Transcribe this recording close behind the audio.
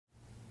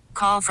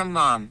call from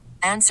mom.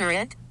 Answer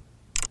it.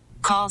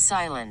 Call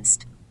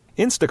silenced.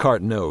 Instacart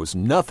knows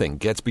nothing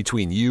gets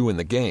between you and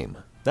the game.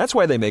 That's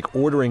why they make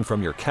ordering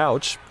from your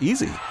couch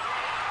easy.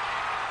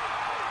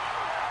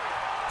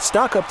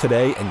 Stock up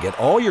today and get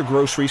all your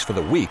groceries for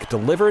the week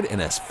delivered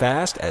in as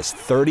fast as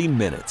 30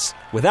 minutes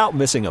without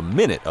missing a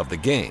minute of the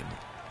game.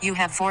 You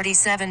have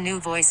 47 new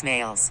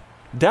voicemails.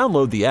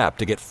 Download the app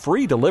to get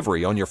free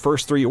delivery on your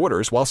first 3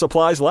 orders while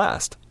supplies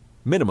last.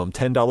 Minimum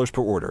 $10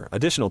 per order.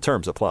 Additional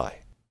terms apply.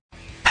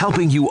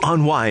 Helping you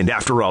unwind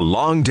after a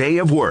long day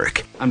of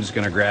work. I'm just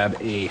going to grab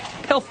a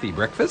healthy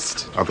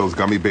breakfast. Are those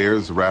gummy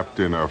bears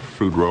wrapped in a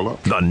fruit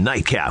roll-up? The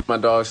Nightcap. My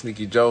dog,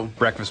 Sneaky Joe.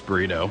 Breakfast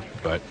burrito,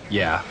 but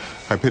yeah.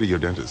 I pity your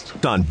dentist.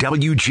 On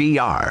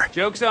WGR.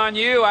 Joke's on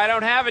you. I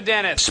don't have a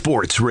dentist.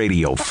 Sports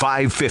Radio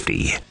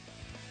 550.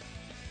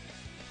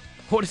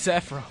 What is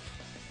that from?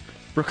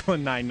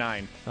 Brooklyn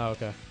Nine-Nine. Oh,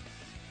 okay.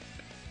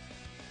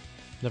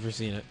 Never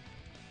seen it.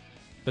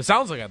 But it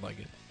sounds like I'd like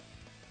it.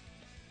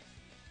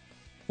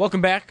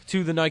 Welcome back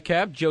to the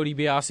Nightcap. Jody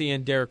Biasi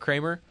and Derek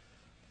Kramer.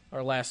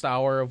 Our last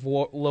hour of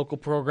local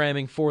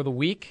programming for the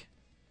week.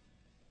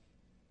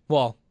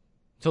 Well,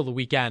 till the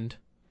weekend.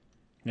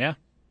 Yeah.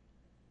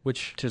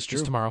 Which is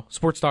true. Tomorrow.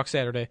 Sports Talk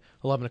Saturday,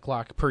 11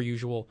 o'clock, per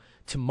usual,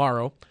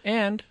 tomorrow.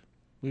 And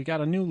we've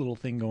got a new little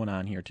thing going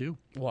on here, too.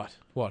 What?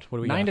 What do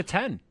we 9 got? to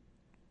 10.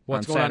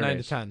 What's on going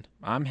Saturdays. on 9 to 10?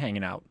 I'm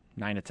hanging out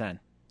 9 to 10.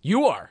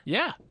 You are?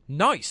 Yeah.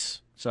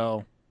 Nice.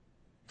 So,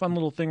 fun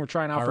little thing we're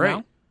trying out All for right.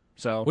 now.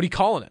 So, what are you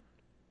calling it?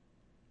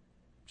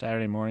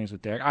 Saturday mornings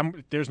with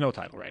Derek. There's no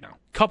title right now.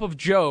 Cup of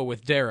Joe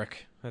with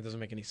Derek. That doesn't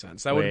make any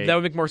sense. That would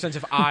make more sense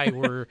if I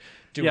were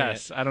doing it.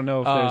 Yes, I don't know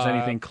if there's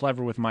anything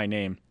clever with my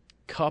name.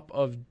 Cup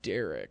of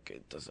Derek.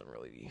 It doesn't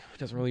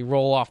really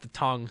roll off the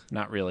tongue.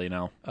 Not really,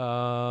 no.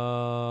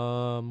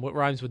 What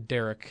rhymes with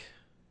Derek?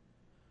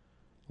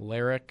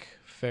 Lyric,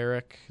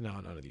 ferric. No,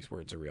 none of these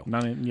words are real.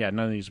 None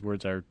of these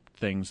words are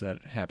things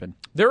that happen.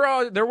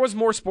 There was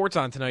more sports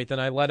on tonight than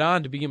I let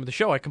on to begin with the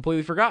show. I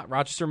completely forgot.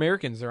 Rochester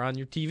Americans, they're on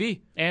your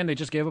TV. And they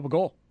just gave up a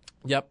goal.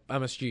 Yep,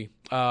 MSG.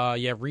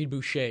 Reed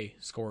Boucher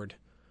scored,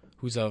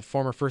 who's a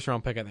former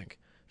first-round pick, I think,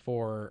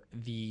 for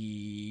the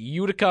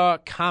Utica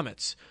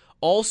Comets.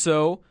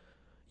 Also,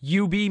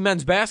 UB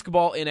men's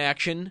basketball in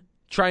action,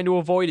 trying to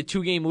avoid a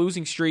 2-game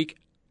losing streak.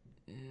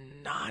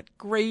 Not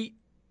great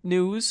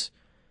news.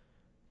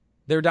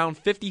 They're down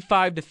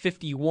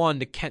 55-51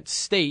 to Kent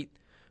State,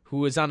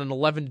 who is on an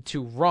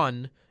 11-2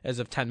 run as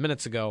of 10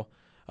 minutes ago.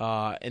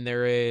 And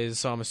there is,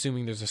 so I'm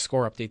assuming there's a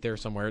score update there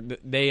somewhere.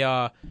 They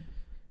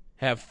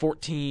have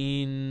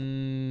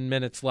 14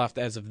 minutes left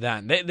as of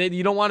then.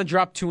 You don't want to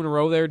drop 2 in a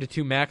row there to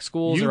 2 MAC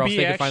schools, or else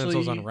they could find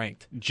themselves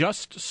unranked.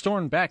 Just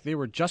stormed back. They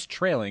were just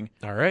trailing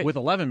with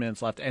 11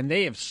 minutes left, and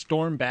they have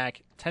stormed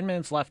back. 10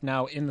 minutes left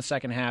now in the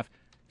second half.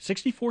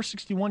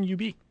 64-61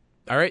 UB.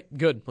 All right,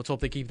 good. Let's hope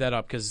they keep that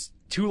up, because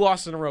 2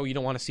 losses in a row, you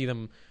don't want to see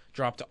them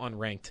drop to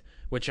unranked,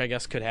 which I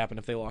guess could happen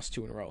if they lost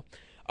 2 in a row.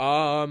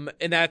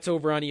 And that's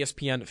over on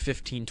ESPN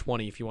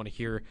 1520 if you want to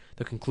hear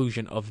the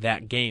conclusion of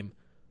that game.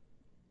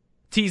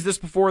 Teased this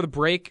before the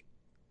break.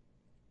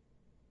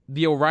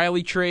 The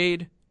O'Reilly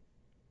trade.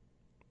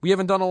 We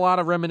haven't done a lot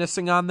of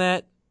reminiscing on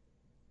that.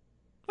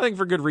 I think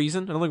for good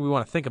reason. I don't think we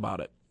want to think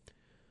about it.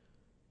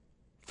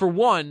 For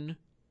one,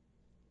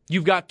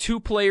 you've got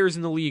 2 players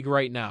in the league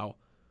right now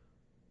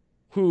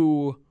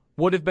who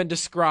would have been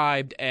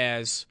described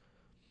as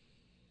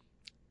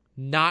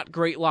not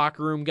great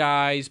locker room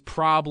guys,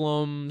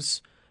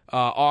 problems,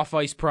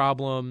 off-ice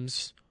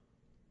problems,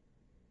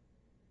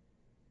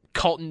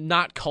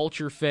 not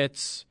culture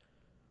fits.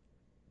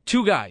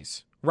 2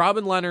 guys,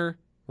 Robin Leonard,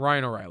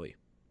 Ryan O'Reilly.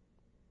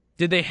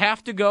 Did they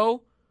have to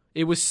go?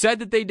 It was said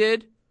that they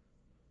did.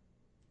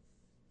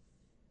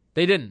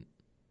 They didn't.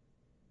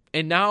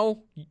 And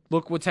now,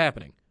 look what's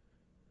happening.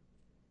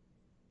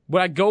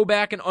 Would I go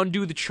back and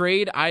undo the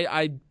trade?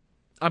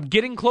 I'm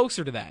getting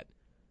closer to that,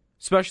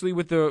 especially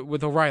with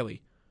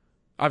O'Reilly.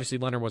 Obviously,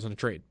 Leonard wasn't a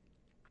trade.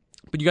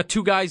 But you got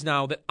 2 guys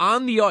now that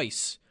on the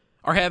ice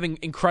are having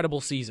incredible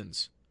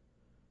seasons.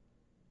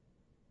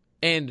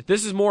 And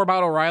this is more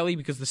about O'Reilly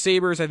because the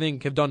Sabres, I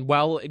think, have done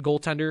well at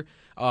goaltender.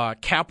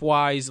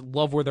 Cap-wise,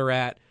 love where they're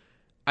at.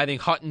 I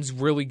think Hutton's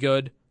really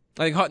good.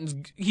 I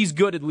think he's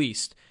good at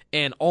least.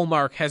 And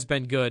Ullmark has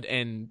been good,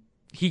 and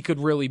he could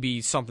really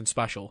be something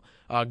special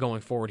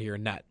going forward here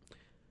in net.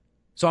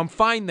 So I'm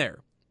fine there.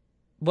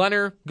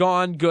 Leonard,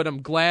 gone, good.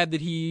 I'm glad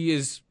that he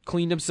has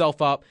cleaned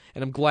himself up,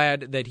 and I'm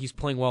glad that he's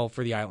playing well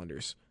for the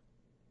Islanders.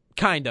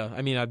 Kinda.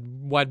 I mean, I'd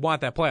want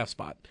that playoff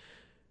spot.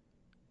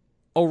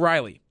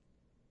 O'Reilly.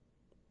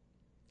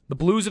 The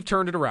Blues have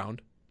turned it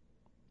around.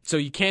 So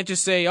you can't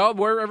just say,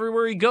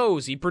 everywhere he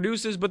goes, he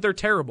produces, but they're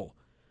terrible.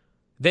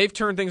 They've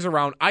turned things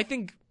around. I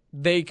think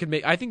they're going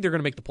to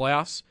make the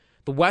playoffs.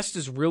 The West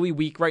is really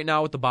weak right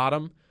now at the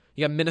bottom.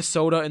 You got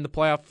Minnesota in a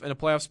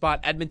playoff spot.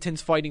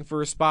 Edmonton's fighting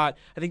for a spot.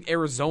 I think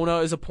Arizona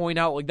is a point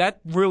out. Like that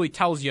really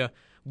tells you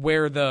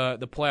where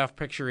the playoff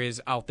picture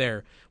is out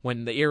there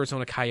when the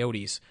Arizona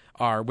Coyotes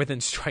are within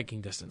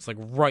striking distance, like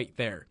right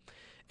there.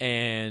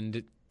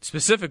 And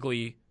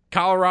specifically,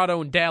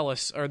 Colorado and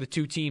Dallas are the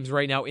two teams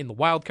right now in the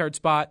wild card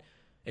spot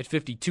at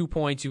 52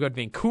 points. You got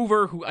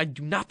Vancouver, who I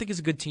do not think is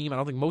a good team. I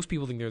don't think most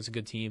people think they're a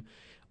good team,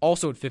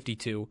 also at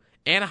 52.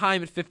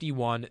 Anaheim at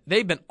 51.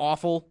 They've been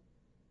awful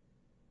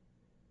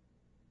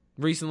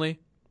recently.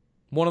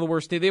 One of the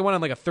worst. They went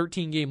on like a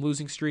 13-game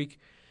losing streak.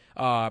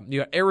 You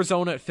got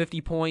Arizona at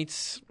 50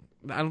 points.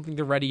 I don't think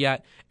they're ready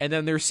yet. And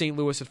then there's St.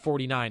 Louis at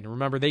 49. And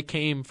remember, they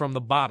came from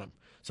the bottom.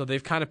 So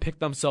they've kind of picked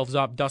themselves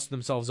up, dusted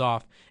themselves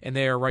off, and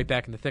they are right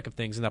back in the thick of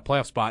things in that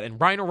playoff spot.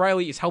 And Ryan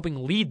O'Reilly is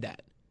helping lead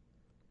that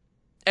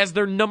as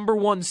their number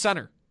one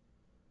center.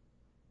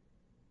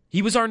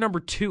 He was our number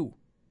 2.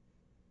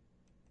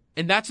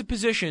 And that's a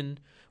position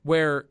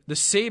where the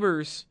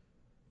Sabres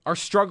are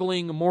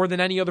struggling more than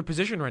any other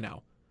position right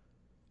now.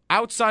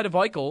 Outside of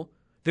Eichel,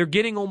 they're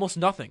getting almost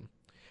nothing.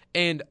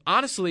 And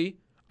honestly,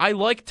 I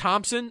like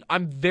Thompson.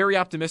 I'm very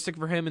optimistic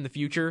for him in the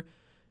future.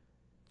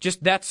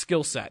 Just that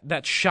skill set,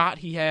 that shot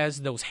he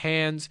has, those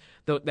hands,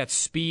 that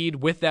speed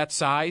with that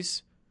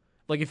size.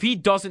 Like, if he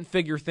doesn't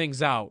figure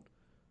things out,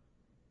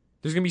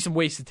 there's going to be some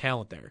wasted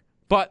talent there.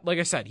 But, like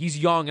I said, he's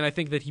young, and I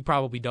think that he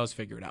probably does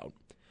figure it out.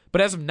 But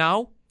as of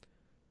now,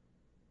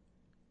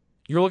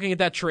 you're looking at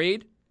that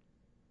trade,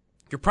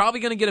 you're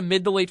probably going to get a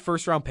mid to late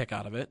first round pick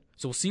out of it.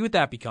 So we'll see what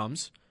that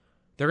becomes.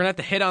 They're going to have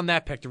to hit on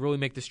that pick to really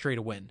make this trade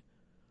a win.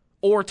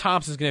 Or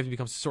Thompson's going to have to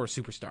become some sort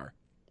of superstar.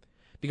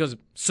 Because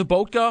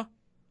Sobotka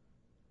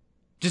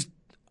just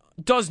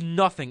does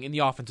nothing in the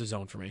offensive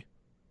zone for me.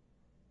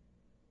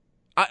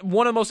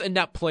 One of the most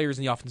inept players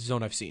in the offensive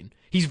zone I've seen.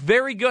 He's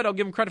very good. I'll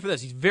give him credit for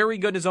this. He's very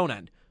good in his own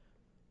end.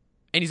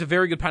 And he's a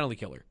very good penalty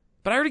killer.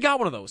 But I already got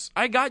one of those.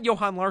 I got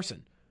Johan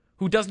Larsson,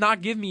 who does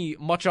not give me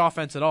much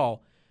offense at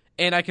all,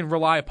 and I can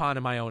rely upon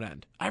in my own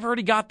end. I've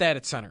already got that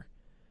at center.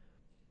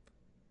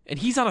 And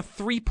he's on a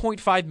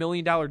 $3.5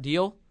 million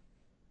deal.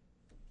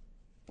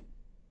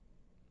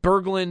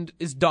 Berglund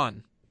is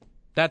done.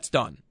 That's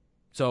done.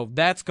 So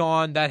that's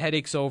gone. That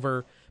headache's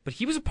over. But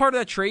he was a part of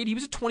that trade. He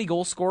was a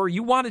 20-goal scorer.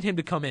 You wanted him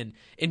to come in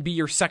and be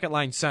your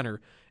second-line center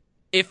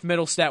if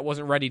Middlestat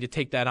wasn't ready to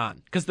take that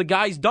on. Because the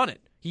guy's done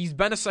it. He's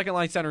been a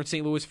second-line center in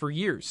St. Louis for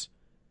years.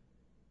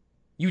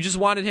 You just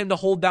wanted him to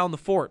hold down the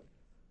fort.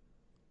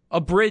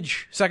 A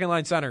bridge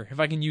second-line center, if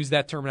I can use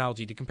that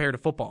terminology to compare to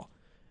football.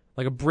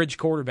 Like a bridge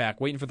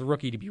quarterback waiting for the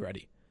rookie to be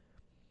ready.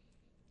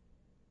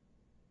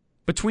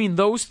 Between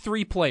those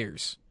three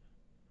players,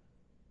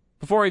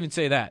 before I even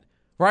say that,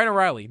 Ryan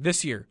O'Reilly,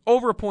 this year,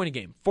 over a point a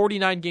game,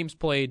 49 games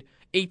played,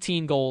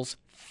 18 goals,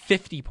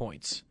 50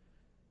 points.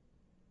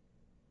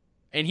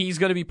 And he's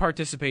going to be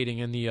participating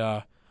in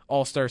the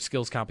All-Star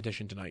Skills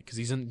competition tonight because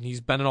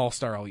he's been an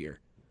All-Star all year.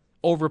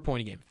 Over a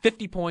point a game.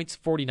 50 points,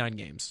 49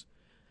 games.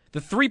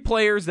 The three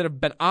players that have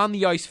been on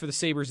the ice for the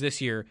Sabres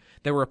this year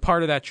that were a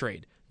part of that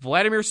trade,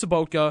 Vladimir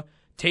Sobotka,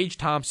 Tage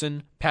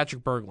Thompson,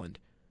 Patrick Berglund.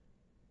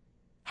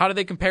 How do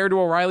they compare to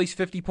O'Reilly's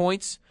 50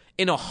 points?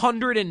 In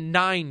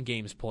 109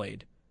 games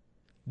played.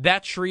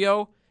 That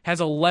trio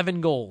has 11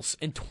 goals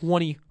and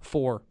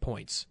 24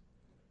 points.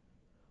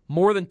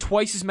 More than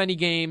twice as many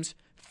games,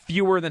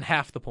 fewer than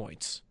half the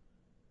points.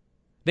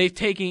 They've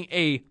taken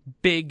a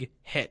big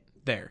hit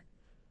there.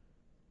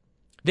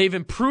 They've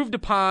improved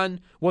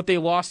upon what they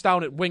lost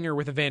out at winger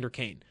with Evander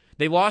Kane.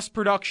 They lost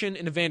production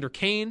in Evander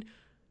Kane.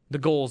 The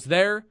goals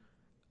there.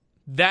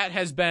 That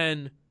has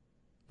been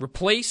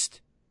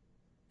replaced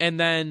and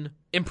then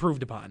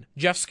improved upon.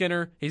 Jeff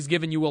Skinner has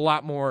given you a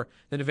lot more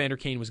than Evander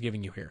Kane was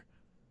giving you here.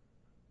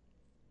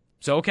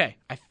 So, okay,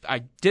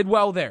 I did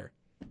well there.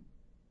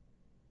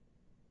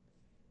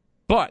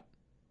 But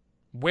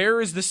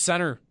where is the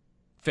center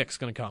fix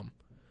going to come?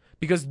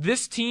 Because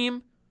this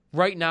team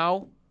right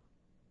now,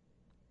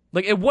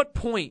 like, at what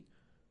point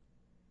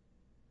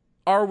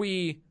are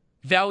we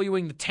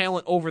valuing the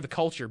talent over the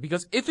culture?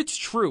 Because if it's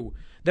true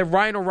that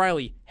Ryan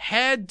O'Reilly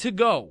had to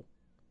go,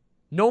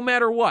 no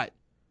matter what,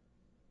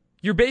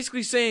 you're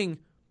basically saying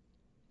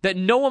that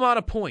no amount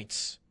of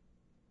points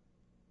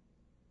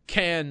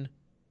can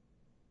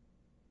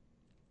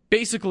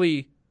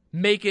basically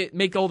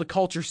make all the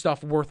culture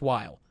stuff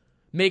worthwhile.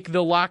 Make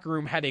the locker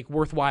room headache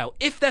worthwhile.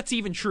 If that's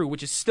even true,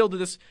 which is still to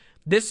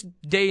this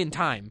day and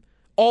time,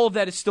 all of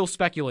that is still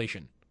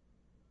speculation.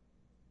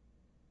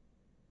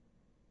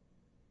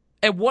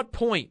 At what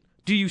point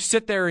do you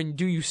sit there and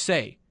do you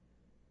say,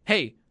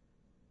 hey,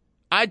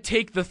 I'd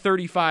take the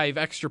 35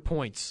 extra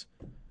points,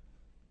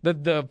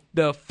 the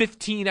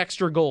 15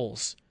 extra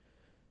goals,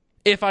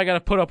 if I got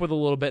to put up with a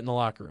little bit in the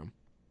locker room?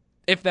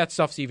 If that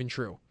stuff's even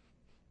true.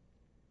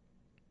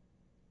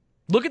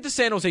 Look at the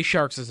San Jose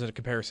Sharks as a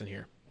comparison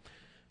here.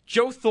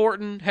 Joe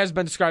Thornton has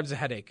been described as a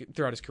headache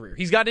throughout his career.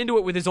 He's got into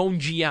it with his own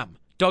GM,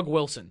 Doug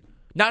Wilson.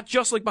 Not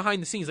just like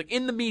behind the scenes, like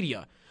in the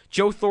media.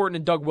 Joe Thornton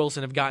and Doug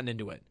Wilson have gotten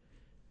into it.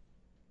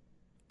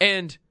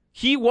 And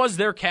he was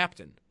their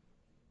captain.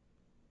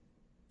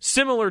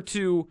 Similar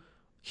to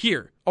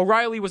here.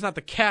 O'Reilly was not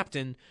the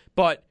captain,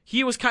 but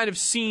he was kind of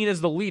seen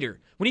as the leader.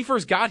 When he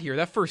first got here,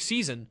 that first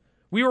season,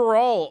 we were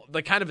all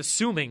like kind of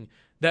assuming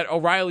that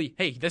O'Reilly,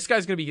 hey, this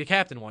guy's going to be the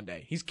captain one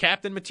day. He's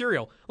captain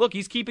material. Look,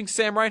 he's keeping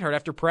Sam Reinhart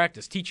after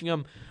practice, teaching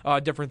him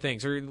different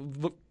things or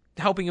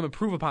helping him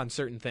improve upon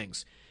certain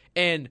things.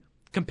 And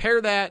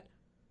compare that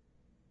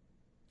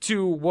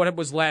to what it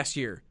was last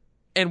year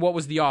and what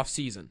was the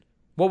offseason.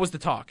 What was the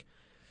talk?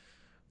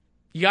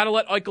 You got to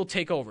let Eichel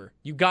take over.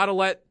 You got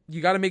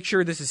to make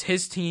sure this is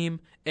his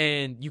team,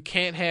 and you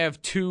can't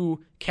have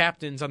two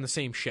captains on the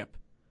same ship.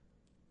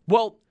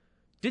 Well,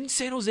 didn't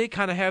San Jose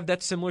kind of have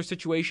that similar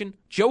situation?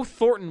 Joe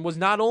Thornton was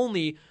not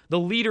only the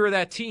leader of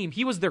that team,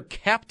 he was their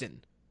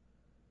captain.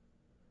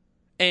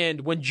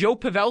 And when Joe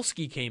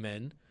Pavelski came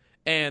in,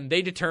 and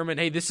they determined,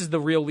 hey, this is the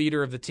real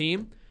leader of the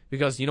team,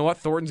 because you know what?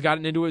 Thornton's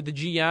gotten into it with the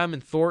GM,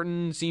 and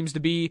Thornton seems to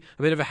be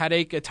a bit of a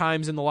headache at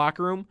times in the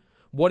locker room.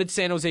 What did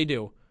San Jose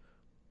do?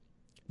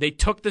 They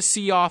took the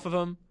C off of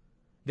him,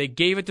 they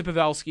gave it to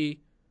Pavelski,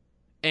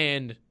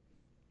 and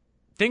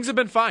things have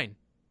been fine.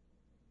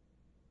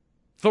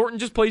 Thornton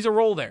just plays a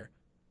role there.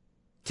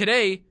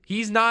 Today,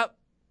 he's not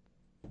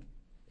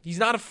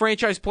a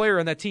franchise player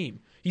on that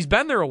team. He's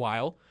been there a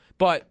while,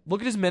 but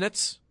look at his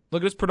minutes,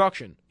 look at his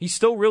production. He's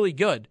still really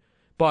good,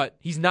 but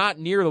he's not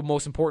near the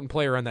most important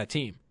player on that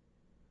team.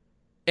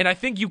 And I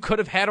think you could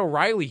have had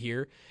O'Reilly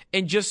here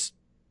and just,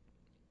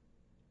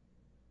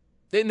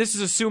 and this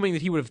is assuming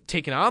that he would have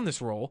taken on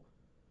this role.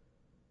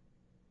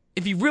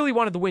 If he really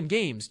wanted to win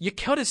games, you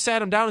could have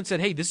sat him down and said,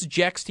 hey, this is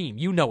Jack's team.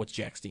 You know it's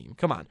Jack's team.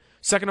 Come on.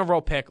 Second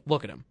overall pick,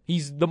 look at him.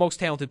 He's the most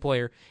talented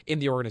player in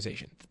the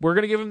organization. We're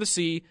going to give him the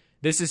C.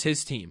 This is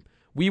his team.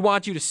 We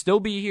want you to still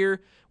be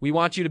here. We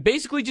want you to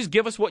basically just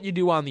give us what you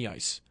do on the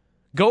ice.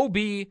 Go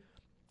be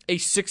a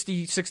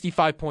 60,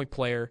 65-point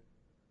player.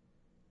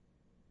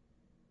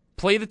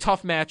 Play the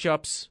tough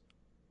matchups.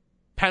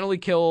 Penalty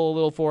kill a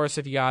little for us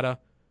if you gotta.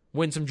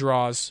 Win some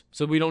draws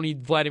so we don't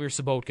need Vladimir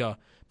Sobotka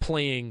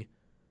playing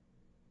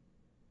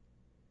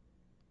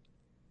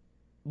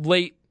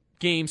late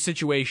game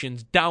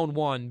situations down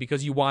one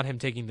because you want him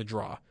taking the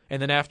draw.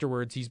 And then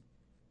afterwards, he's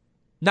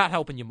not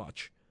helping you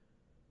much.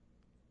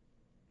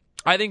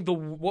 I think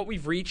what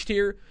we've reached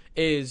here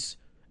is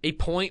a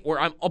point where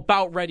I'm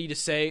about ready to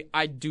say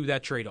I'd do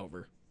that trade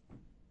over.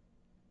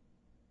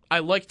 I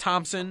like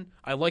Thompson.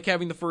 I like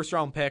having the first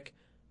round pick.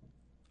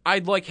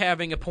 I'd like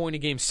having a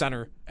point-a-game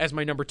center as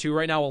my number 2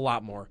 right now a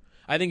lot more.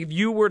 I think if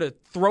you were to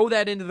throw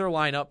that into their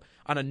lineup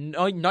on a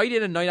night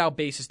in and night out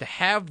basis to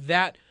have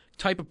that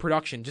type of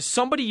production, just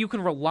somebody you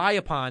can rely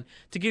upon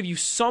to give you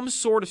some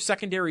sort of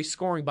secondary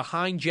scoring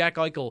behind Jack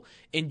Eichel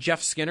and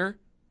Jeff Skinner,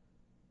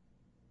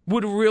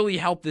 would really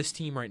help this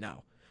team right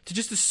now. To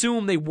just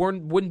assume they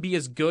wouldn't be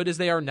as good as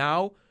they are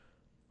now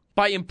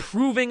by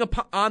improving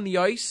on the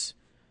ice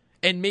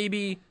and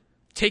maybe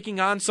taking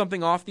on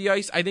something off the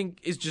ice, I think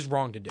is just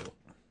wrong to do.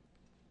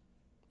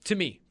 To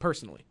me,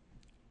 personally.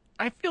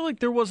 I feel like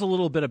there was a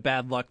little bit of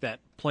bad luck that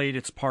played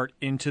its part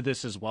into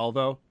this as well,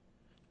 though.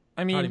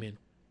 I mean, How do you mean?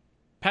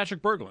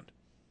 Patrick Berglund.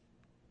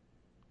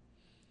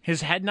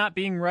 His head not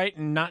being right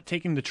and not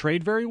taking the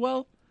trade very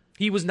well.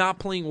 He was not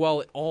playing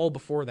well at all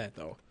before that,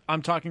 though.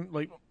 I'm talking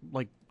like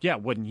yeah,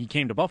 when he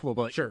came to Buffalo,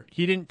 but sure,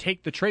 he didn't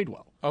take the trade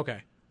well.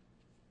 Okay.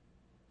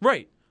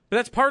 Right. But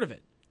that's part of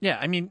it. Yeah,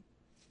 I mean,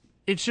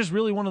 it's just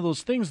really one of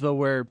those things, though,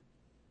 where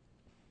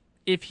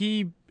if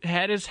he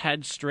had his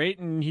head straight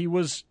and he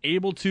was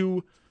able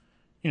to,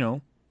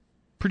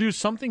 produce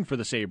something for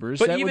the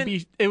Sabres, it would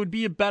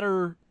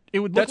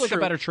look like a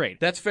better trade.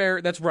 That's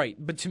fair. That's right.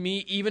 But to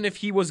me, even if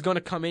he was going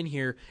to come in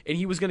here and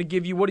he was going to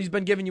give you what he's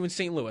been giving you in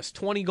St. Louis,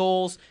 20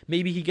 goals,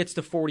 maybe he gets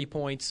to 40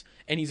 points,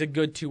 and he's a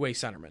good two-way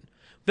centerman,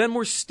 then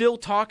we're still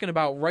talking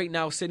about right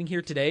now, sitting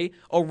here today,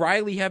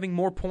 O'Reilly having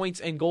more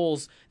points and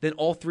goals than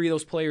all three of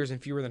those players in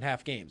fewer than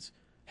half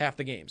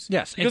the games.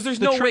 Yes. Because there's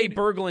no way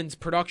Berglund's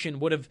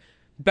production would have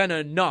been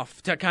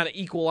enough to kind of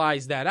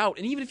equalize that out.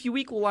 And even if you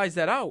equalize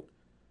that out,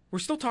 we're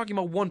still talking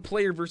about one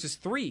player versus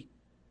three.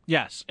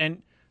 Yes,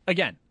 and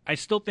again, I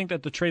still think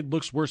that the trade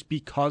looks worse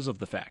because of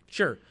the fact.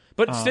 Sure.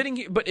 But sitting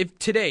here, but if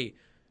today,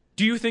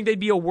 do you think they'd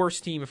be a worse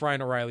team if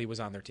Ryan O'Reilly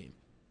was on their team?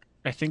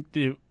 I think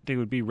they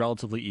would be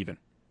relatively even.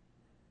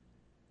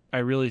 I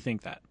really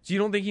think that. So you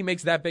don't think he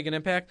makes that big an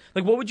impact?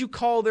 Like, what would you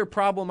call their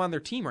problem on their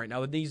team right now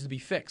that needs to be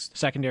fixed?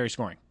 Secondary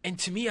scoring. And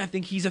to me, I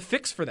think he's a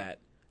fix for that.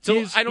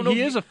 So I don't know.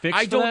 He is a fix.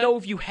 I don't know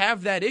if you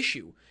have that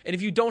issue, and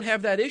if you don't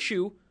have that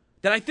issue,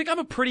 then I think I'm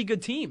a pretty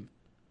good team.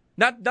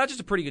 Not just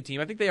a pretty good team.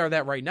 I think they are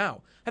that right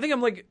now. I think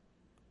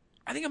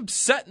I'm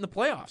set in the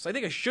playoffs. I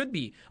think I should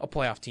be a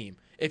playoff team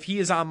if he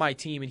is on my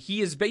team, and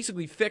he has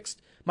basically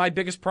fixed my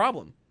biggest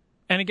problem.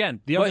 And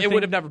again, it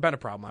would have never been a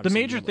problem. The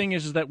major thing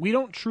is that we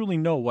don't truly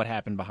know what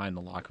happened behind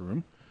the locker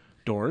room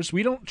doors.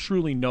 We don't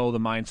truly know the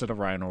mindset of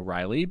Ryan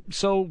O'Reilly.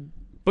 So,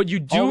 but you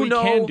do all we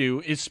know can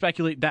do is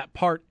speculate that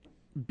part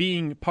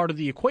being part of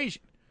the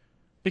equation,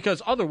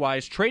 because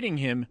otherwise, trading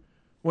him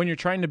when you're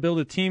trying to build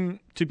a team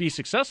to be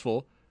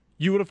successful,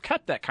 you would have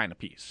kept that kind of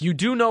piece. You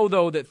do know,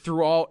 though, that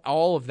through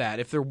all of that,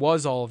 if there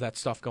was all of that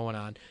stuff going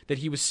on, that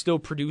he was still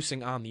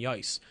producing on the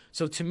ice.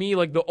 So to me,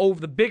 like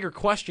the bigger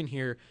question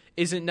here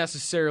isn't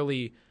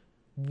necessarily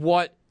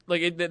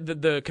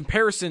the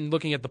comparison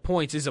looking at the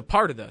points is a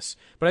part of this.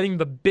 But I think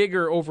the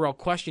bigger overall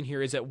question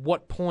here is at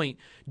what point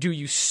do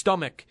you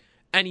stomach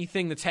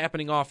anything that's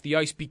happening off the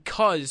ice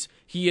because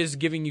he is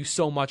giving you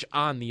so much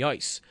on the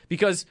ice?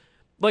 Because,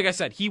 like I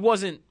said,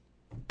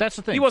 that's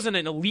the thing. He wasn't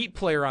an elite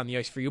player on the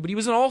ice for you, but he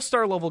was an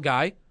all-star level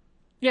guy.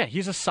 Yeah,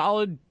 he's a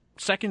solid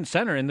second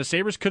center, and the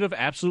Sabres could have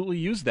absolutely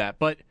used that.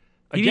 But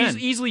again,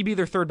 he'd easily be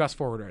their third best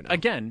forward right now.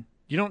 Again,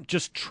 you don't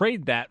just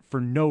trade that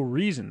for no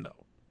reason,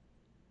 though.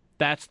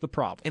 That's the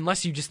problem.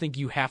 Unless you just think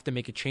you have to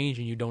make a change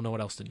and you don't know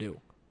what else to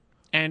do.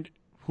 And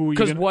who?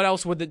 Because what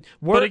else would the?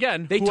 But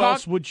again, who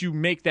else would you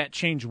make that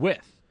change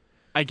with?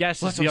 I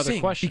guess is the other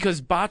question.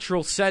 Because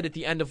Botterill said at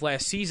the end of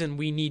last season,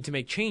 we need to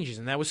make changes,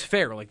 and that was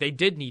fair. Like, they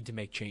did need to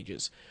make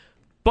changes.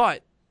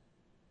 But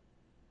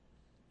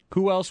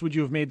who else would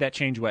you have made that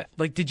change with?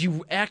 Like, did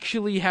you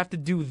actually have to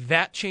do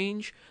that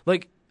change?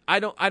 Like,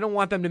 I don't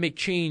want them to make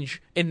change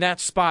in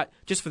that spot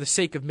just for the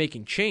sake of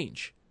making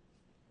change.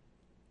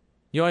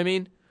 You know what I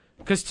mean?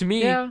 Because to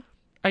me... Yeah,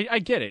 I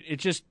get it. It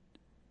just...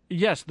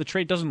 Yes, the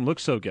trade doesn't look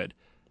so good.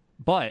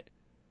 But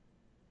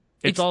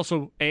it's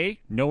also,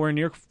 A, nowhere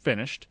near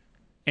finished.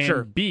 And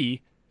sure.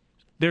 B,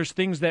 there's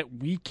things that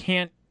we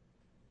can't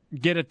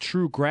get a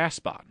true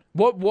grasp on.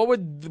 What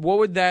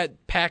would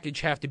that package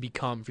have to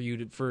become for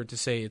you to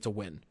say it's a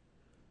win?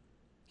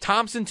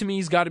 Thompson, to me,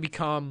 has got to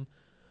become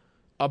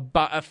a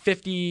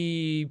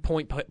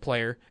 50-point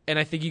player, and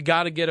I think you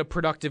got to get a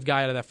productive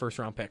guy out of that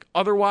first-round pick.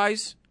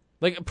 Otherwise...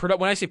 Like,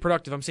 when I say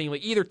productive, I'm saying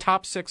like either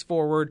top 6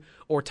 forward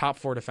or top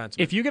 4 defenseman.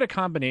 If you get a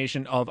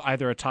combination of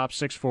either a top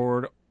 6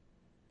 forward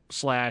 /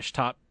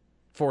 top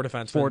 4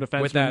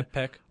 defenseman with that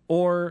pick,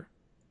 or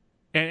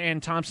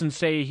and Thompson,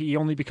 say he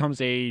only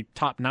becomes a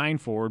top 9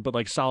 forward, but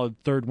like solid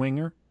third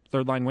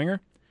line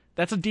winger,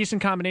 that's a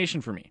decent combination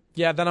for me.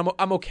 Yeah, then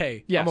I'm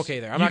okay. Yes. I'm okay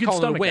there. I'm not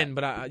calling it a win,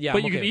 but but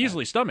I'm you can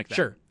easily stomach that.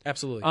 Sure,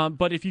 absolutely.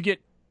 But if you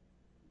get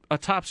a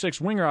top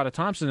 6 winger out of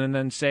Thompson, and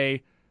then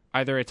say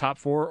either a top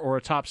 4 or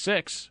a top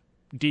 6.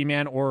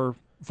 D-man or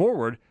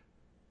forward,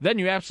 then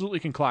you absolutely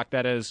can clock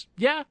that as,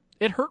 yeah,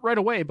 it hurt right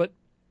away, but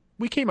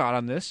we came out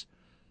on this.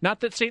 Not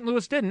that St.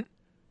 Louis didn't,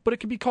 but it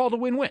could be called a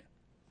win-win.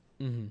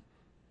 Mm-hmm.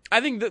 I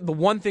think that the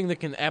one thing that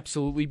can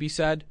absolutely be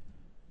said,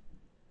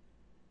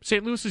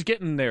 St. Louis is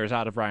getting theirs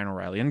out of Ryan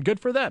O'Reilly, and good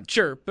for them.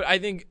 Sure, but I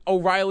think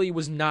O'Reilly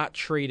was not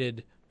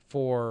traded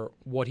for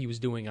what he was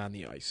doing on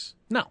the ice.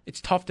 No. It's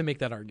tough to make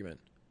that argument.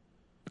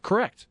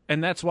 Correct.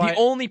 And that's why the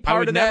only part I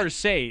would of never that,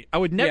 say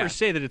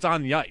that it's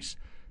on the ice.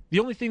 The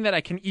only thing that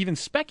I can even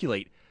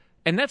speculate,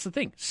 and that's the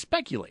thing,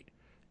 speculate,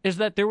 is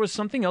that there was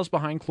something else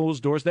behind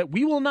closed doors that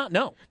we will not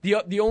know.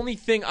 The only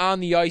thing on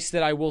the ice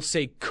that I will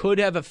say could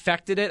have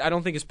affected it, I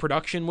don't think his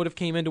production would have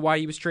came into why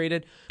he was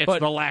traded. It's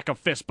the lack of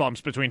fist bumps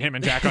between him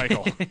and Jack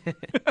Eichel.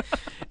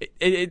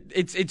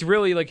 It's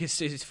really like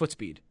his foot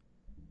speed.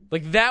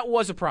 Like, that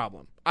was a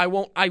problem. I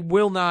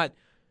will not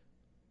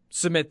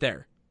submit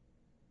there.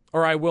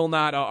 Or I will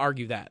not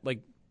argue that. Like,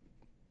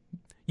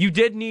 you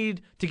did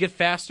need to get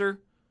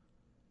faster.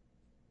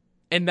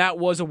 And that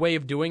was a way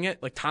of doing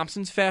it. Like,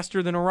 Thompson's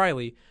faster than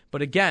O'Reilly,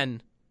 but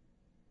again,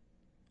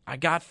 I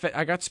got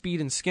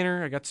speed in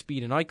Skinner, I got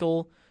speed in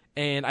Eichel,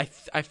 and I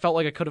felt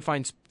like I could have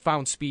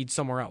found speed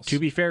somewhere else. To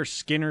be fair,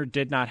 Skinner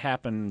did not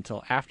happen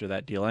until after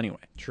that deal anyway.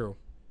 True.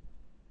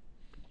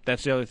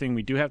 That's the other thing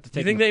we do have to take. Do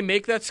you think they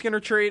make that Skinner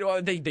trade?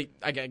 Well, they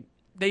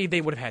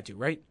would have had to,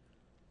 right?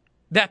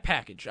 That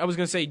package. I was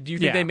going to say, do you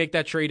think they make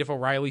that trade if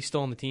O'Reilly's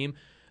still on the team?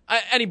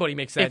 Anybody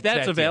makes that. If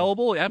that's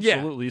available,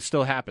 absolutely, it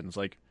still happens.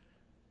 Like.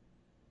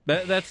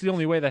 That's the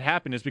only way that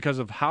happened is because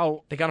of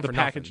how they got him the for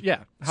package. nothing.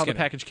 Yeah, how the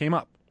package came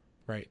up.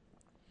 Right.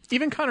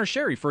 Even Connor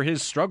Sherry, for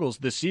his struggles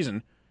this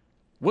season,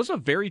 was a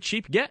very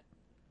cheap get.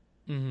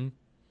 Mm-hmm.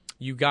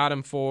 You got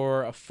him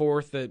for a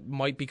 4th that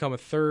might become a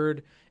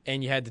 3rd,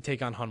 and you had to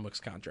take on Hunwick's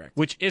contract,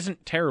 which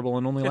isn't terrible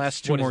and only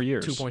lasts 2 more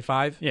years.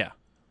 2.5. Yeah,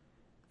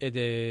 it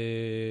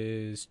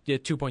is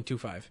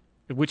 2.25,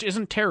 which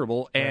isn't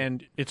terrible, right.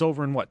 And it's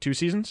over in what, 2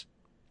 seasons?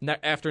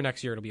 After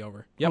next year, it'll be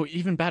over. Yep. Oh,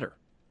 even better.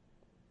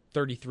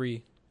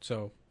 33.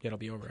 So it'll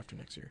be over after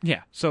next year.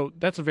 Yeah, so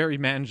that's a very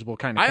manageable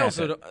kind of.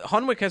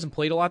 Hunwick hasn't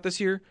played a lot this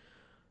year.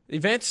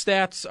 Advanced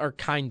stats are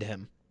kind to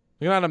him.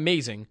 They're not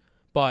amazing,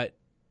 but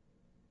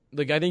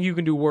like I think you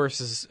can do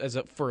worse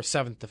for a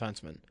 7th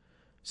defenseman.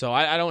 So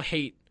I don't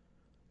hate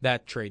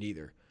that trade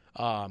either.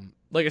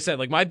 Like I said,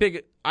 like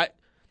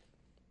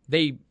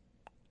they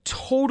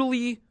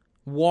totally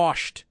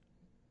washed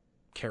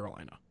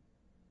Carolina,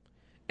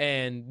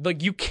 and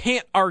like you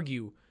can't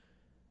argue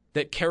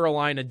that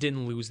Carolina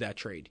didn't lose that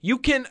trade. You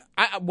can,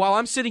 while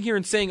I'm sitting here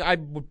and saying I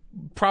would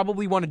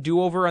probably want a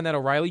do-over on that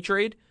O'Reilly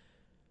trade,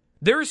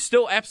 there is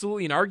still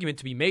absolutely an argument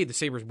to be made the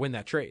Sabres win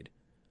that trade,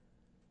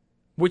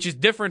 which is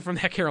different from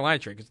that Carolina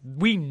trade, because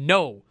we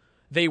know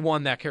they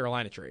won that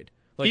Carolina trade.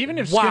 Like, even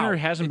if Skinner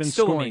hasn't been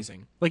still scoring,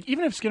 amazing. Like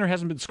even if Skinner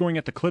hasn't been scoring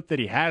at the clip that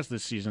he has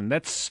this season,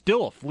 that's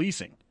still a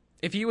fleecing.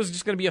 If he was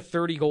just going to be a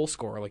 30-goal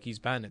scorer like he's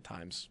been at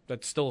times,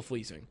 that's still a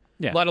fleecing.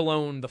 Yeah. Let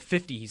alone the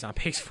 50 he's on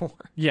pace for.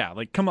 Yeah,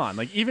 like come on,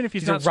 like even if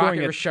he's a not scoring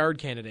Rocket Richard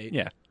candidate.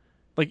 Yeah,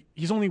 Like,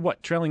 he's only,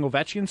 trailing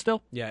Ovechkin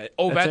still? Yeah,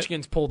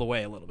 Ovechkin's pulled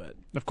away a little bit.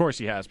 Of course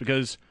he has,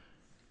 because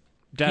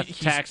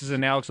taxes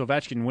and Alex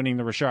Ovechkin winning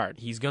the Richard.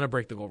 He's going to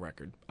break the goal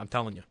record. I'm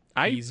telling you.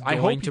 He's I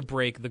going hope to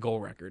break the goal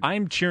record.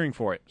 I'm cheering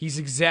for it. He's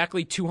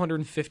exactly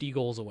 250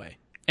 goals away.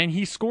 And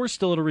he scores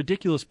still at a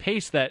ridiculous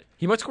pace that...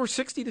 He might score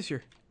 60 this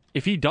year.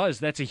 If he does,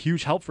 that's a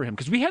huge help for him.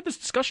 Because we had this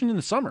discussion in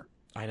the summer.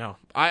 I know.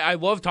 I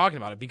love talking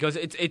about it because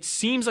it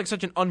seems like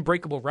such an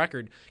unbreakable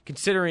record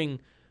considering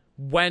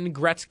when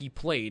Gretzky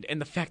played and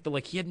the fact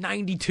that he had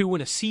 92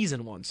 in a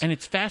season once. And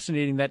it's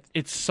fascinating that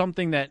it's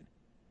something that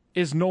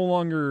is no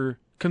longer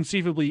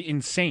conceivably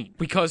insane.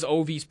 Because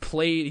Ovi's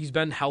played, he's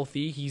been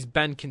healthy, he's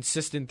been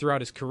consistent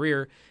throughout his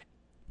career.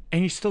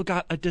 And he's still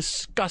got a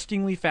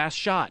disgustingly fast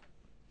shot.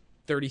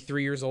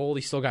 33 years old,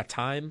 he's still got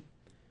time.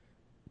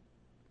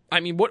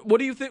 I mean, what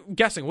do you think,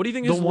 guessing, what do you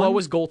think his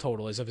lowest goal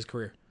total is of his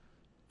career?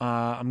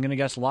 I'm going to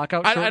guess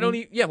lockout shortened. I don't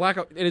need,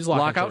 lockout, it is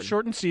lockout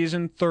shortened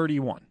season,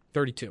 31.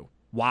 32.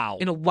 Wow.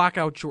 In a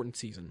lockout shortened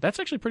season. That's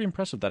actually pretty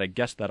impressive that I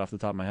guessed that off the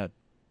top of my head.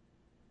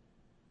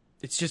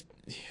 It's just,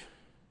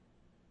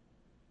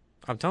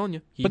 I'm telling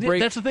you.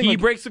 That's the thing. He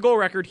breaks the goal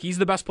record. He's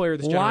the best player of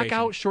this generation.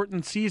 Lockout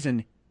shortened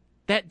season,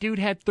 that dude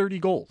had 30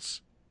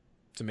 goals.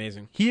 It's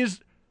amazing. He is,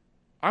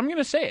 I'm going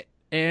to say it,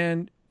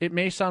 and it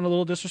may sound a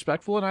little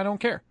disrespectful, and I don't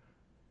care.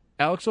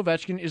 Alex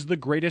Ovechkin is the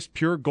greatest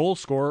pure goal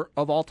scorer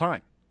of all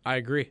time. I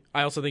agree.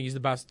 I also think he's the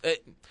best.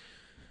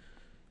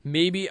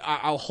 Maybe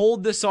I'll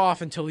hold this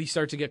off until he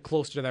starts to get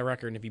closer to that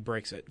record, and if he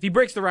breaks it. If he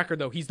breaks the record,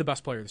 though, he's the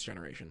best player of this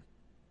generation.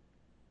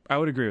 I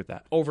would agree with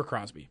that. Over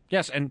Crosby.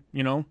 Yes, and,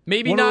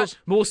 maybe not.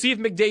 But we'll see if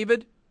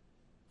McDavid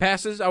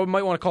passes. I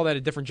might want to call that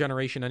a different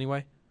generation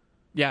anyway.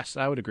 Yes,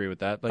 I would agree with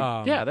that.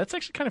 Yeah, that's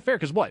actually kind of fair,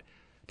 because by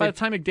the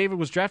time McDavid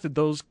was drafted,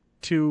 those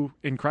two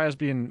in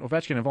Crosby and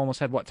Ovechkin have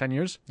almost had, 10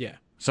 years? Yeah.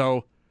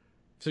 So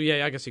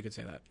yeah, I guess you could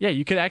say that. Yeah,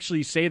 you could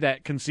actually say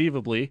that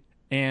conceivably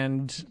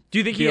and do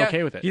you think be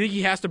okay with it. Do you think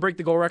he has to break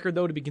the goal record,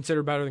 though, to be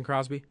considered better than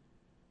Crosby?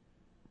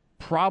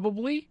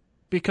 Probably,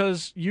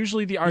 because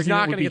usually the argument he's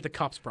not going to get the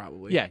cups,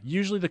 probably. Yeah,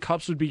 usually the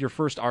cups would be your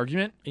first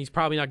argument. He's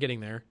probably not getting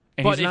there.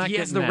 And but if he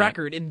has the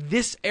record in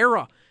this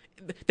era,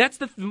 that's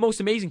the most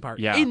amazing part.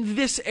 Yeah. In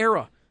this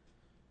era.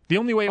 The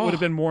only way it would have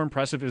been more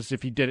impressive is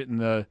if he did it in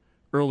the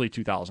early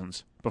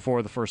 2000s,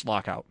 before the first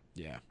lockout.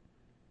 Yeah.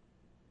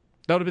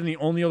 That would have been the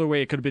only other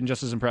way it could have been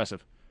just as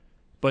impressive.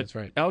 But that's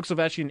right. Alex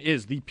Ovechkin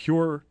is the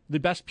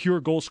best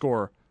pure goal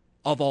scorer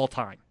of all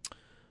time.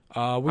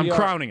 I'm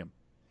crowning him.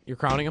 You're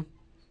crowning him?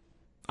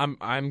 I'm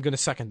going to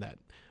second that.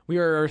 We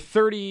are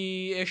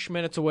 30-ish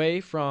minutes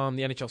away from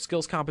the NHL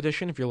Skills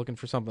Competition. If you're looking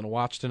for something to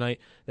watch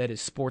tonight that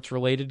is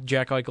sports-related,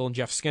 Jack Eichel and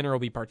Jeff Skinner will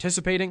be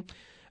participating.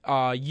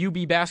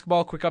 UB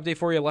basketball, quick update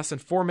for you. Less than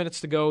 4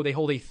 minutes to go. They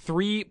hold a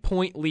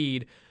 3-point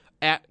lead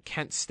at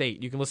Kent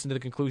State. You can listen to the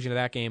conclusion of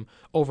that game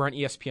over on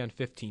ESPN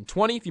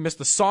 1520. If you missed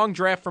the song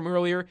draft from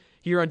earlier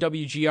here on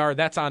WGR,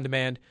 that's on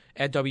demand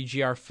at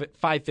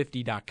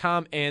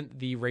WGR550.com and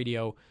the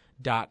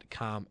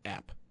radio.com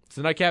app. It's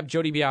the Nightcap,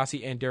 Joe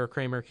DiBiase and Derek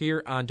Kramer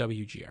here on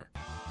WGR.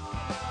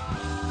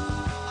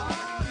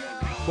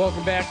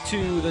 Welcome back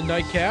to the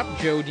Nightcap.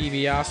 Joe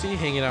DiBiase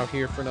hanging out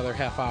here for another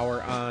half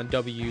hour on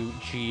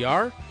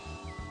WGR.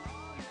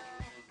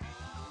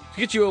 To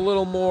get you a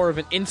little more of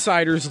an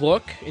insider's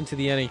look into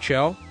the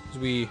NHL, as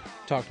we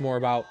talked more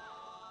about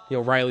the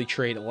O'Reilly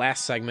trade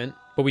last segment,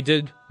 but we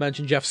did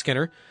mention Jeff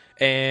Skinner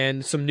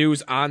and some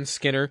news on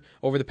Skinner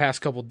over the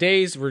past couple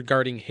days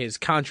regarding his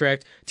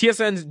contract.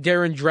 TSN's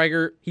Darren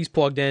Dreger, he's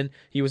plugged in.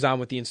 He was on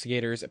with the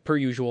Instigators per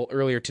usual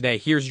earlier today.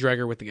 Here's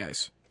Dreger with the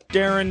guys.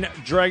 Darren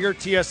Dreger,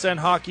 TSN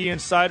Hockey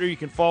Insider. You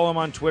can follow him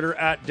on Twitter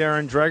at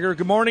Darren Dreger.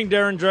 Good morning,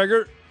 Darren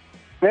Dreger.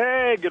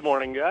 Hey, good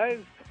morning, guys.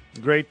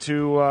 Great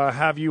to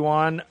have you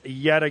on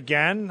yet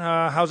again.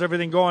 How's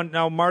everything going?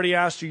 Now, Marty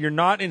asked you, you're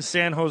not in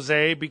San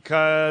Jose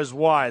because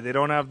why? They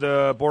don't have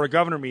the Board of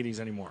Governor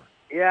meetings anymore.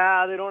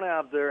 Yeah, they don't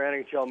have their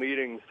NHL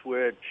meetings,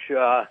 which,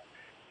 that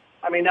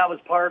was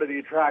part of the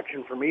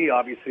attraction for me,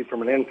 obviously,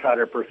 from an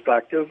insider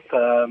perspective.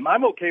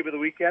 I'm okay with the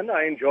weekend.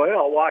 I enjoy it.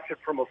 I'll watch it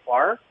from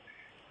afar.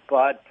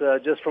 But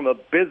just from a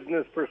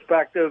business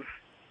perspective,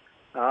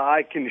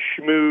 I can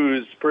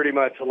schmooze pretty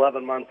much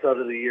 11 months out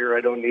of the year.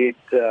 I don't need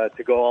to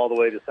go all the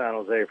way to San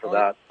Jose for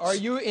that. Are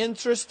you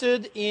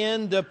interested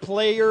in the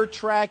player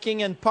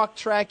tracking and puck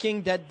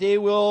tracking that they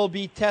will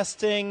be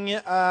testing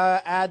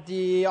at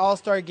the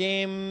All-Star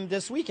game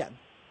this weekend?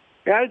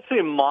 Yeah, I'd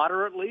say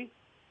moderately.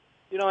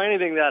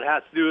 Anything that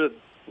has to do with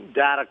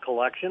data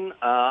collection,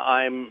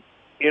 I'm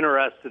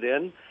interested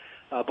in.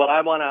 But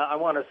I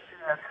want to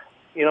see it,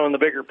 in the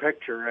bigger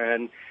picture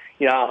and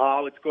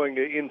how it's going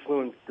to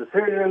influence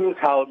decisions,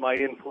 how it might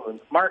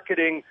influence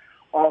marketing,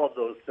 all of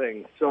those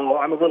things. So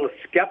I'm a little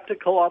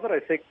skeptical of it.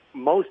 I think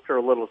most are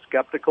a little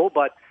skeptical,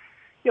 but,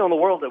 in the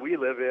world that we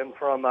live in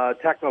from a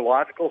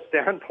technological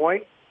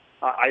standpoint,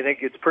 I think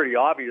it's pretty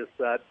obvious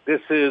that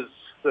this is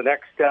the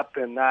next step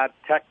in that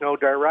techno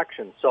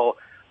direction. So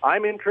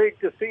I'm intrigued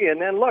to see. And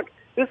then, look,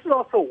 this is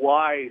also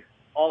why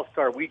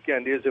All-Star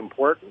Weekend is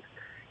important.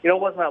 It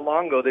wasn't that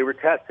long ago they were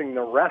testing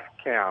the ref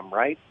cam,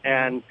 right?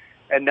 And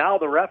And now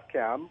the ref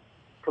cam,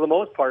 for the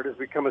most part, has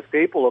become a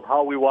staple of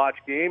how we watch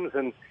games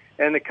and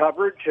the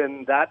coverage,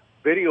 and that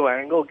video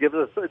angle gives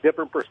us a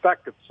different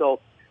perspective. So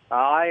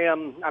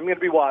I'm going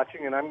to be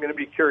watching, and I'm going to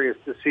be curious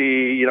to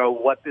see,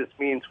 what this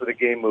means for the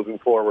game moving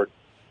forward.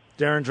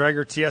 Darren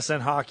Dreger,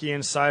 TSN Hockey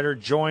Insider,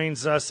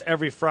 joins us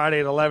every Friday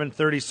at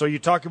 11:30. So you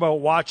talk about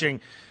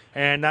watching,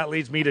 and that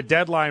leads me to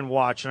deadline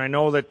watch. And I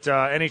know that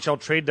NHL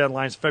trade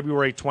deadline is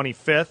February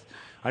 25th.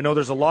 I know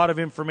there's a lot of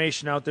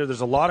information out there.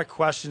 There's a lot of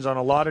questions on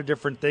a lot of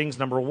different things.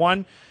 Number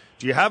one,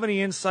 do you have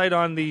any insight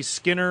on the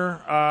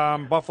Skinner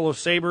Buffalo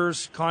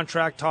Sabres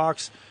contract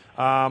talks?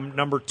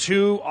 Number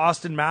two,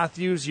 Austin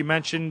Matthews, you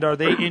mentioned, are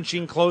they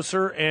inching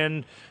closer?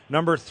 And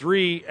number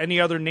three, any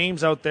other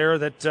names out there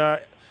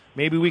that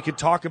maybe we could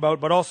talk about?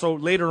 But also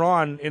later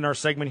on in our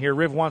segment here,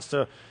 Riv wants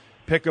to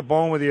pick a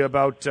bone with you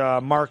about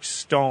Mark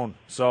Stone.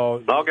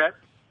 So okay,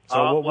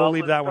 so we'll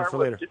leave that one for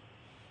later.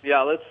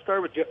 Let's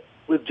start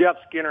with Jeff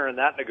Skinner and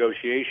that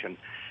negotiation.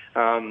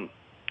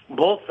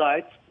 Both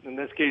sides, in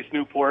this case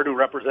Newport, who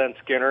represents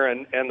Skinner,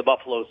 and the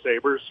Buffalo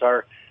Sabres,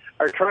 are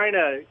trying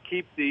to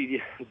keep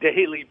the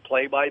daily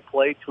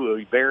play-by-play to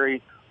a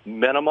very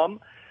minimum.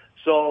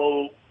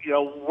 So,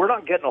 we're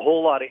not getting a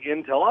whole lot of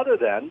intel other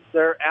than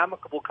they're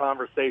amicable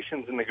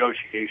conversations and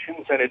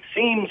negotiations, and it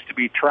seems to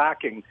be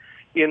tracking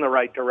in the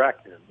right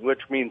direction,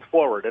 which means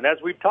forward. And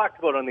as we've talked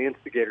about on the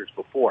Instigators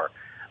before,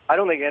 I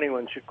don't think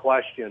anyone should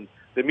question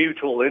the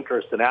mutual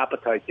interest and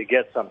appetite to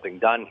get something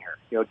done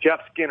here.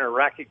 Jeff Skinner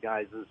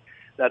recognizes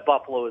that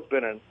Buffalo has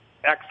been an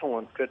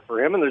excellent fit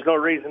for him, and there's no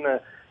reason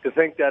to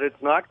think that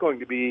it's not going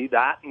to be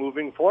that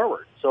moving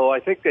forward. So I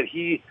think that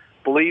he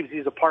believes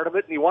he's a part of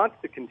it, and he wants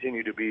to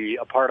continue to be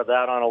a part of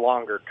that on a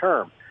longer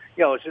term.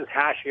 It's just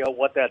hashing out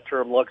what that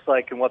term looks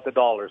like and what the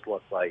dollars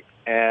look like.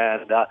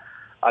 And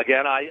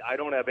again, I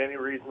don't have any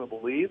reason to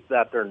believe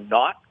that they're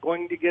not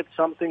going to get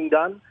something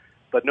done,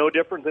 but no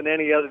different than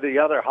any of the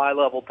other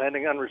high-level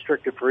pending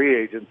unrestricted free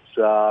agents.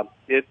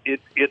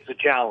 It's a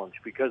challenge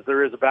because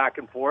there is a back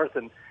and forth,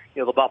 and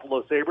the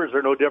Buffalo Sabres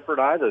are no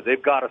different either.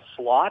 They've got a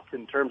slot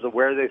in terms of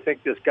where they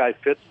think this guy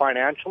fits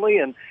financially,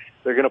 and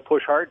they're going to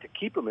push hard to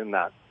keep him in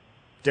that.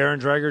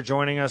 Darren Dreger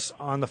joining us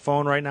on the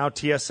phone right now,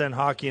 TSN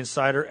Hockey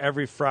Insider,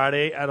 every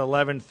Friday at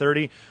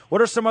 11:30. What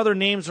are some other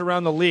names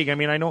around the league? I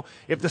mean, I know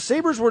if the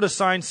Sabres were to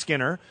sign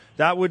Skinner,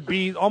 that would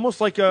be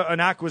almost like an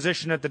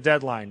acquisition at the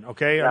deadline,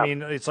 okay? Yeah. I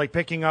mean, it's like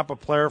picking up a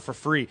player for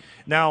free.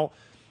 Now,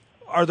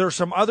 are there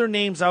some other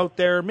names out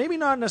there, maybe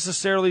not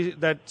necessarily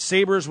that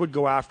Sabres would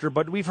go after,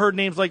 but we've heard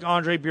names like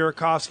Andre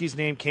Burakovsky's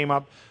name came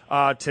up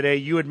today.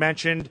 You had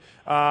mentioned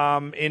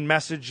in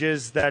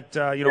messages that,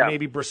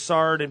 maybe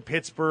Brassard in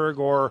Pittsburgh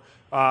or,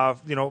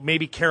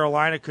 maybe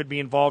Carolina could be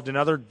involved in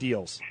other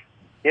deals.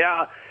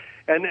 Yeah,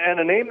 and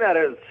a name that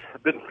has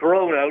been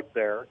thrown out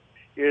there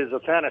is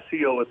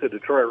Athanasio with the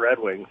Detroit Red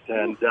Wings.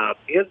 And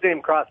his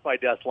name crossed my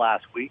desk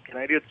last week, and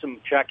I did some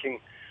checking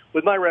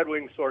with my Red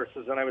Wing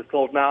sources, and I was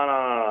told,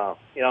 no.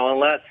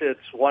 Unless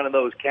it's one of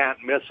those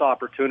can't-miss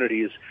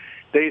opportunities,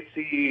 they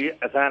see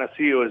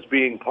Athanasio as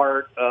being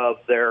part of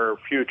their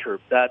future,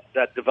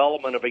 that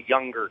development of a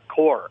younger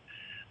core.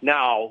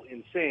 Now,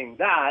 in saying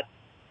that,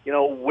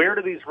 where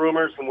do these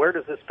rumors and where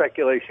does this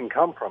speculation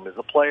come from? Is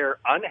the player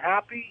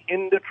unhappy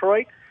in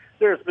Detroit?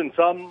 There's been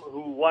some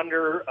who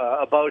wonder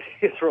about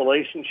his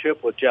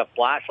relationship with Jeff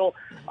Blashill.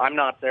 I'm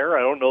not there.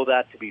 I don't know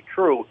that to be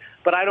true,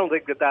 but I don't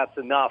think that that's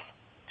enough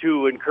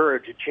to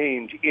encourage a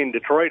change in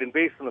Detroit. And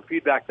based on the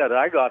feedback that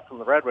I got from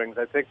the Red Wings,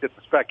 I think that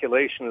the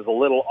speculation is a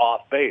little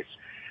off base.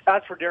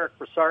 As for Derek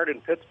Brassard in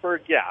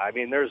Pittsburgh,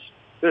 there's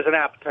an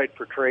appetite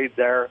for trade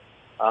there.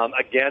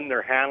 Again,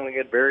 they're handling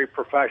it very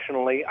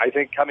professionally. I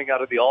think coming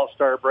out of the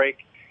All-Star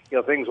break,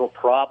 things will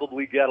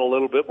probably get a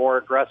little bit more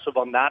aggressive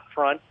on that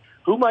front.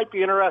 Who might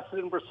be interested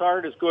in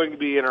Brassard is going to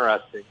be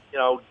interesting.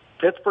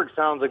 Pittsburgh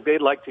sounds like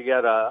they'd like to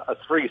get a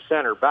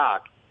 3-center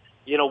back.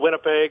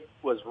 Winnipeg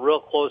was real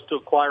close to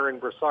acquiring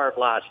Brassard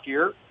last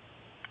year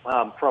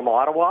from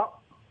Ottawa.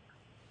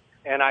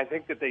 And I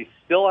think that they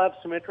still have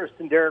some interest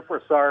in Derek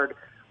Brassard,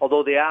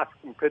 although the ask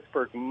from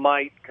Pittsburgh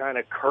might kind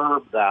of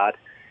curb that.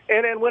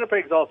 And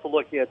Winnipeg's also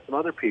looking at some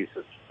other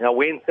pieces.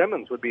 Wayne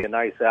Simmons would be a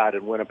nice add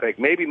in Winnipeg.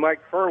 Maybe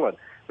Mike Ferland.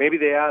 Maybe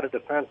they add a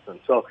defenseman.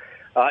 So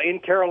in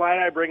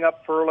Carolina, I bring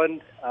up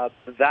Ferland.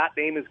 That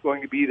name is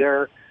going to be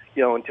there,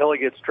 until he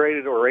gets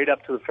traded or right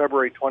up to the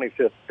February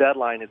 25th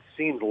deadline. It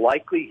seems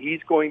likely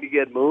he's going to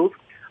get moved.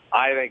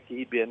 I think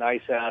he'd be a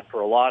nice add for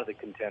a lot of the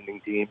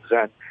contending teams.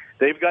 And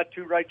they've got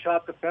two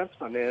right-shot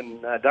defensemen in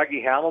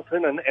Dougie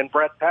Hamilton and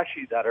Brett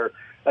Pesce that are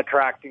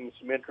attracting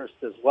some interest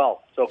as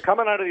well. So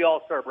coming out of the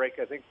All-Star break,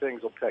 I think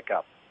things will pick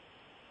up.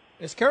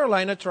 Is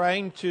Carolina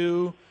trying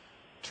to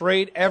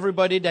trade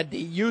everybody that they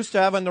used to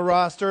have on the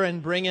roster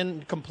and bring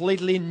in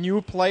completely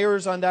new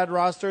players on that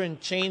roster and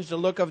change the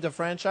look of the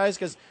franchise?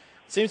 Because it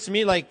seems to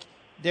me like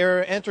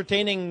they're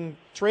entertaining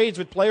trades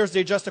with players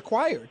they just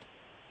acquired.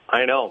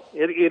 I know.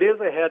 It is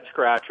a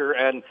head-scratcher.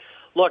 And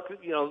look,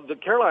 the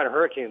Carolina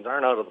Hurricanes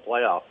aren't out of the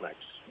playoff mix.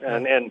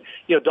 And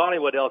Donnie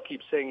Waddell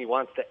keeps saying he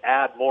wants to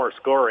add more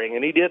scoring,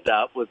 and he did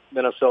that with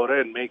Minnesota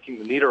and making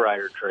the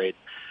Niederreiter trade.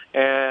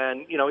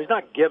 And, he's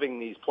not giving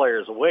these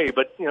players away,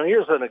 but,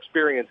 here's an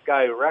experienced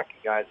guy who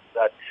recognizes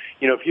that,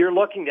 if you're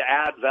looking to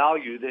add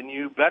value, then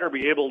you better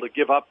be able to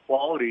give up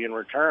quality in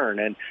return.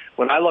 And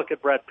when I look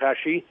at Brett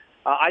Pesce,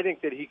 I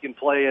think that he can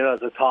play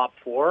as a top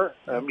four.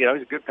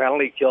 He's a good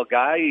penalty kill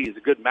guy. He's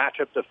a good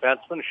matchup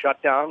defenseman,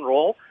 shutdown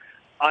role.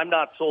 I'm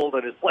not sold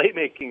on his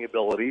playmaking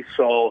ability,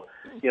 so,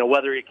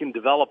 whether he can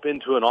develop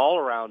into an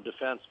all-around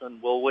defenseman,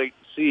 we'll wait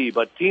and see.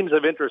 But teams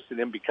have interest in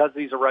him because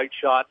he's a right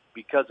shot,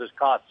 because there's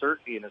cost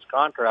certainty in his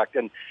contract.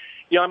 And,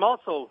 I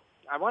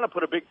want to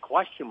put a big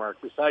question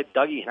mark beside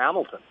Dougie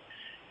Hamilton.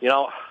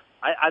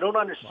 I don't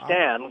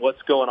understand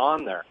what's going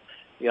on there.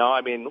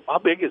 How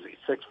big is he?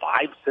 6'5",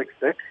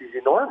 6'6"? He's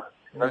enormous.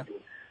 Yeah.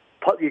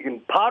 You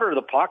can powder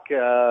the puck.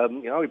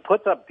 He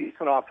puts up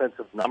decent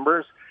offensive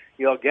numbers.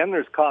 Again,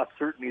 there's cost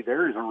certainty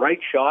there. He's a right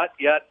shot,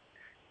 yet,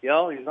 he's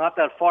not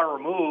that far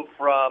removed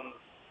from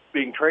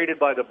being traded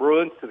by the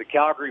Bruins to the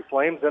Calgary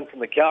Flames, then from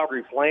the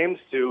Calgary Flames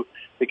to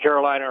the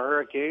Carolina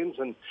Hurricanes.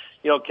 And,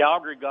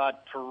 Calgary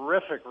got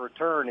terrific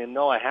return in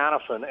Noah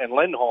Hannafin, and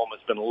Lindholm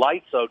has been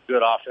lights out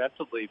good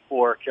offensively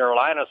for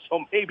Carolina.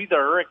 So maybe the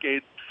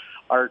Hurricanes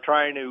are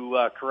trying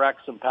to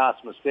correct some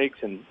past mistakes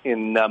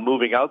in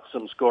moving out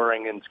some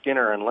scoring in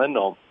Skinner and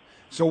Lindholm.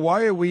 So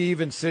why are we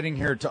even sitting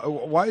here?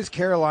 Why is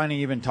Carolina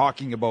even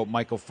talking about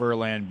Michael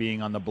Furlan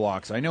being on the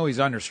blocks? I know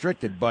he's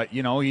unrestricted, but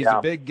he's a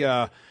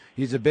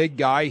big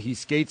guy. He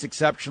skates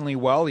exceptionally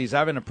well. He's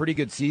having a pretty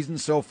good season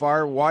so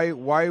far.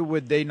 Why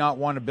would they not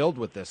want to build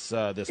with this?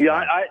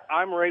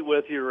 I'm right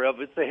with you, Rev.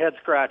 It's a head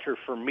scratcher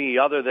for me.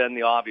 Other than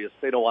the obvious,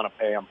 they don't want to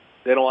pay him.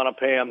 They don't want to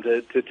pay him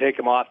to take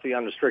him off the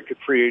unrestricted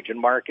free agent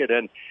market.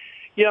 And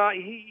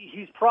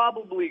he's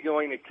probably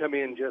going to come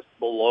in just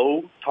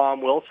below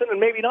Tom Wilson, and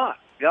maybe not.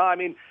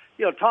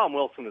 Tom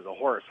Wilson is a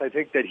horse. I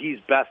think that he's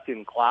best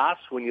in class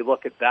when you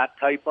look at that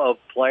type of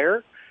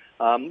player.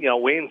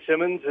 Wayne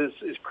Simmons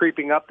is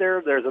creeping up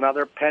there. There's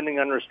another pending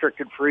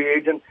unrestricted free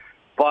agent.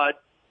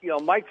 But,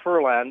 Mike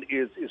Furlan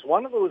is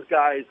one of those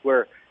guys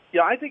where,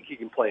 I think he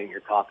can play in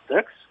your top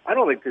six. I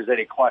don't think there's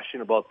any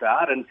question about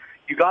that. And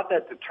you got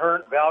that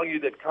deterrent value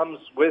that comes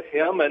with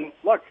him. And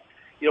look,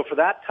 for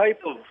that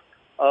type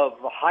of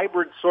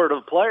hybrid sort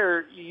of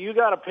player, you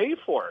got to pay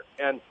for it.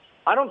 And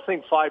I don't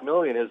think $5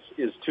 million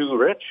is too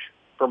rich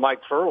for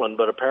Mike Furlan,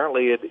 but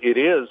apparently it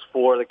is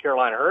for the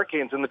Carolina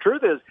Hurricanes. And the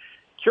truth is,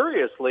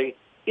 curiously,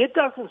 it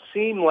doesn't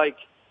seem like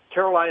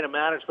Carolina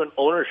management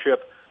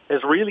ownership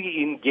has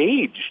really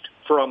engaged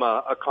from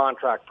a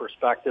contract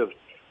perspective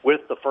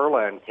with the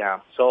Furlan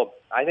camp. So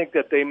I think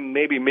that they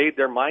maybe made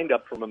their mind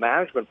up from a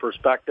management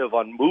perspective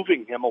on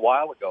moving him a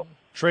while ago.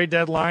 Trade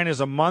deadline is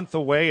a month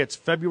away. It's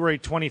February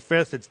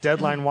 25th. It's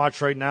deadline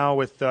watch right now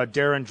with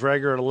Darren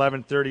Dreger at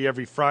 11:30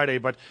 every Friday.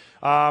 But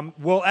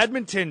will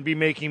Edmonton be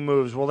making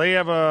moves? Will they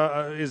have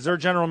is their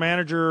general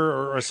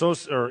manager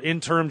or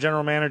interim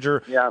general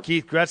manager,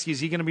 Keith Gretzky, is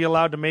he going to be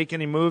allowed to make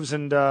any moves?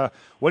 And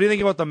what do you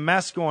think about the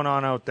mess going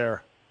on out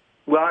there?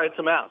 Well, it's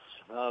a mess.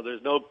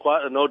 There's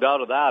no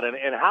doubt of that.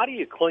 And how do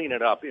you clean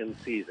it up in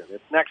season?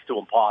 It's next to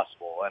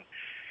impossible. And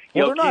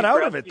they're not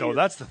out of it, though.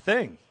 That's the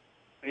thing.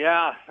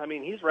 Yeah,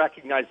 he's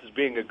recognized as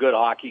being a good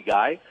hockey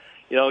guy.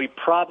 He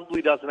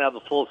probably doesn't have the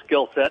full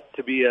skill set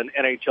to be an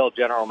NHL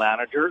general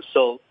manager.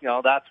 So,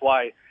 that's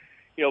why,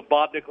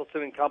 Bob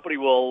Nicholson and company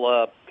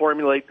will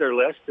formulate their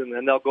list, and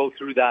then they'll go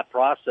through that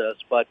process.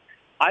 But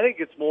I think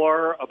it's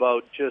more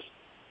about just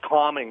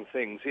calming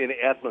things in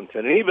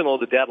Edmonton. And even though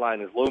the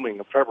deadline is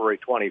looming of February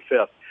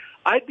 25th,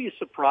 I'd be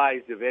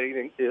surprised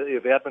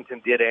if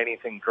Edmonton did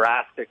anything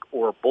drastic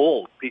or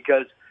bold,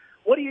 because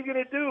what are you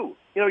going to do?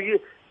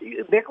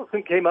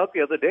 Nicholson came out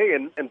the other day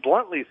and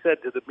bluntly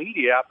said to the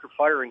media after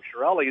firing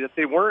Chiarelli that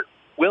they weren't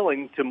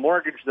willing to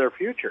mortgage their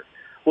future.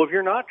 Well, if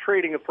you're not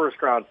trading a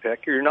first-round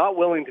pick, or you're not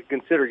willing to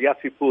consider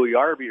Jesse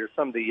Puljujarvi or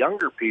some of the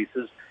younger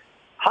pieces,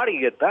 how do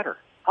you get better?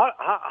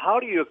 How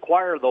do you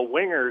acquire the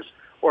wingers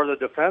or the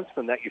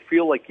defensemen that you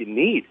feel like you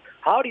need?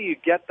 How do you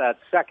get that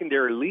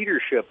secondary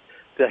leadership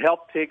to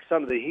help take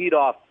some of the heat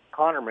off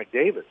Connor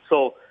McDavid?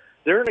 So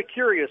they're in a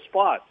curious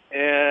spot,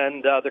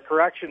 and the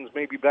corrections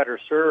may be better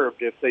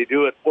served if they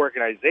do it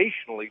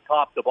organizationally,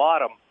 top to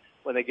bottom,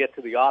 when they get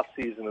to the off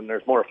season and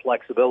there's more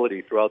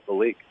flexibility throughout the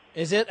league.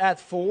 Is it at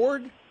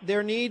forward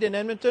their need in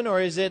Edmonton, or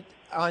is it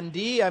on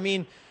D?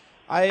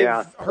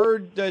 I've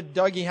heard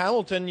Dougie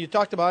Hamilton, you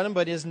talked about him,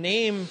 but his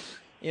name,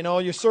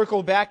 you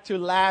circle back to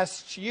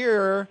last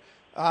year,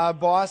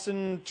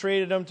 Boston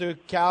traded him to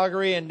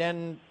Calgary and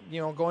then,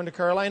 going to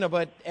Carolina,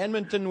 but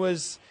Edmonton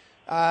was,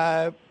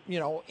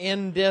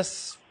 in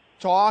this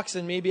talks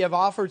and maybe have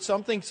offered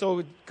something.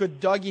 So could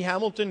Dougie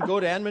Hamilton go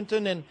to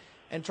Edmonton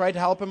and try to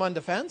help him on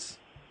defense?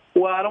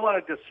 Well, I don't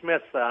want to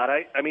dismiss that.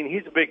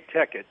 He's a big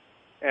ticket,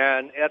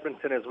 and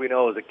Edmonton, as we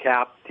know, is a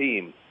cap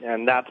team,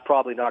 and that's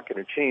probably not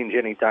going to change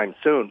anytime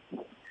soon.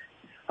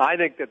 I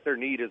think that their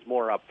need is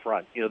more up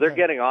front. They're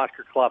getting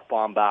Oscar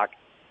Klefbom back.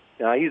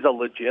 He's a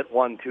legit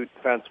 1-2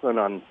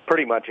 defenseman on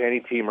pretty much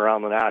any team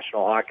around the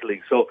National Hockey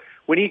League. So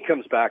when he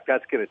comes back,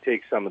 that's going to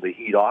take some of the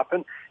heat off.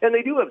 And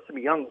they do have some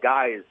young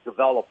guys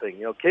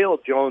developing.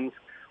 Caleb Jones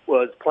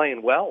was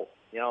playing well,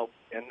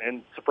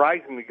 and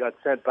surprisingly got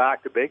sent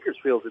back to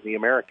Bakersfield in the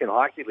American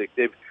Hockey League.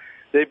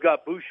 They've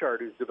got Bouchard,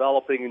 who's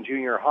developing in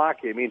junior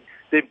hockey. I mean,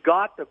 they've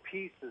got the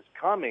pieces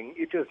coming.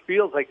 It just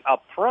feels like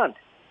up front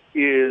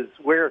is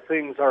where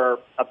things are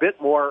a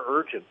bit more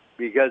urgent,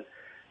 because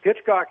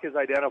Hitchcock has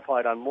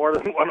identified on more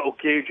than one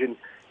occasion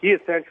he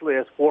essentially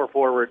has 4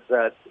 forwards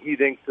that he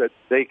thinks that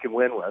they can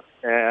win with,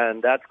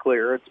 and that's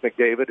clear. It's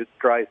McDavid, it's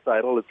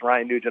Draisaitl, it's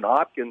Ryan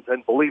Nugent-Hopkins,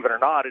 and believe it or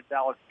not, it's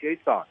Alex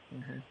Chiasson.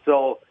 Mm-hmm.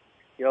 So,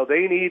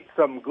 they need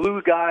some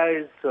glue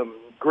guys, some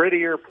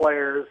grittier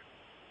players,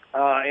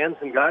 and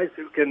some guys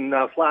who can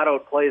flat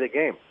out play the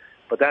game.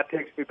 But that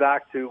takes me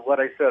back to what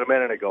I said a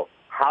minute ago.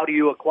 How do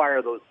you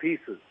acquire those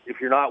pieces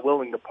if you're not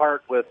willing to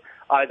part with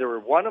either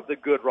one of the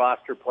good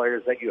roster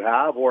players that you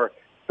have, or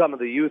some of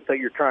the youth that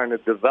you're trying to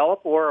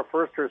develop, or a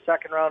first or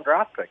second round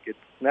draft pick? It's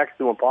next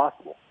to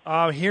impossible.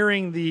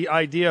 Hearing the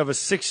idea of a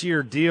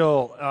 6-year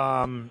deal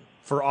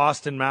for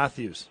Austin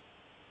Matthews.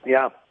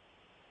 Yeah.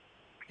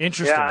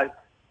 Interesting. Yeah,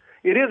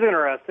 it is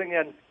interesting.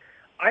 And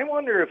I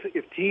wonder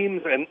if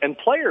teams and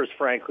players,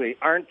 frankly,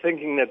 aren't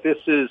thinking that this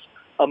is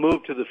a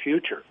move to the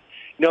future.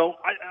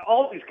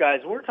 All these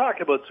guys, we're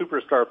talking about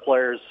superstar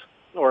players,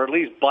 or at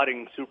least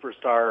budding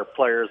superstar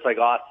players like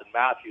Austin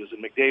Matthews,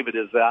 and McDavid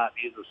is that.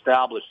 He's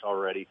established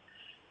already.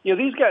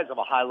 These guys have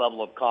a high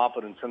level of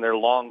confidence in their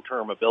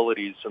long-term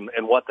abilities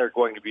and what they're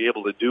going to be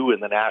able to do in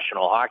the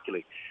National Hockey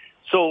League.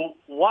 So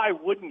why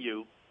wouldn't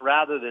you,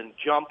 rather than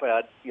jump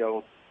at,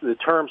 the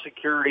term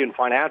security and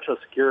financial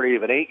security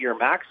of an 8-year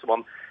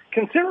maximum,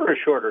 consider a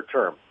shorter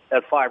term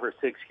at 5 or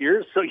 6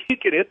 years so you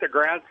can hit the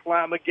Grand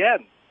Slam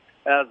again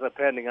as a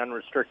pending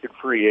unrestricted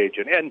free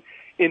agent. And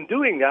in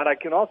doing that, I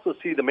can also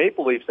see the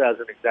Maple Leafs, as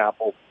an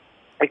example,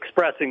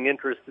 expressing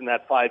interest in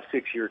that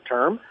 5-6-year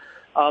term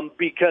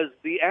because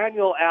the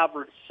annual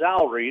average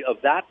salary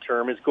of that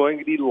term is going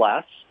to be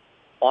less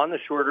on the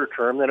shorter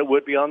term than it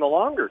would be on the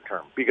longer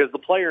term, because the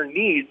player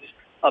needs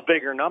a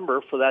bigger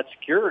number for that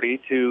security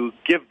to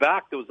give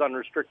back those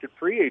unrestricted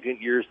free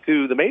agent years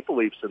to the Maple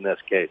Leafs in this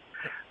case.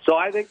 So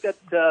I think that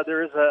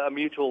there is a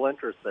mutual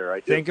interest there. I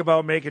do. Think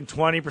about making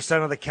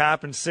 20% of the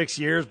cap in 6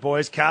 years,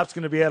 boys. Cap's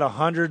going to be at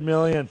 $100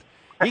 million.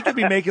 He could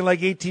be making like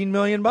 $18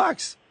 million.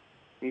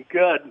 He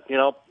could,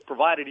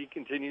 provided he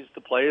continues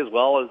to play as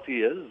well as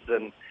he is,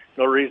 and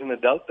no reason to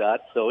doubt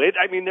that. So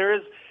there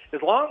is,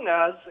 as long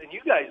as, and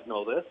you guys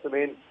know this,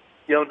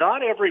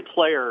 not every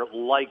player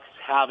likes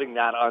having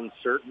that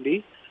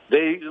uncertainty.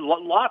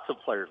 Lots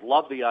of players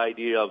love the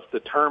idea of the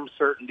term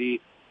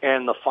certainty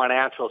and the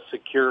financial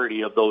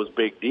security of those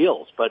big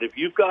deals. But if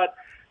you've got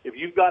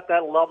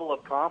that level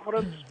of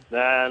confidence,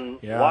 then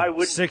why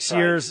wouldn't 6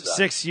 years,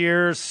 6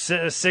 years,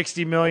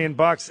 $60 million?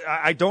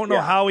 I don't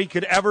know how he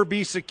could ever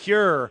be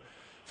secure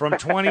from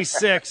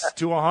 26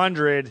 to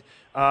 100.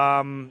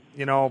 But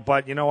you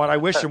know what? I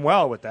wish him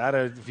well with that.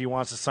 If he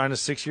wants to sign a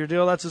 6-year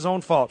deal, that's his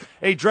own fault.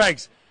 Hey,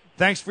 Dregs,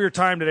 thanks for your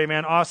time today,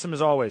 man. Awesome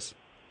as always.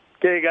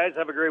 Okay, guys,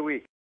 have a great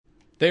week.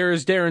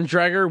 There's Darren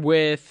Dreger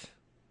with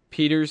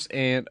Peters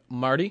and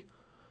Marty.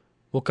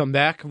 We'll come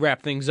back,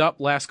 wrap things up.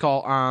 Last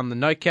call on the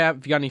Nightcap.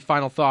 If you got any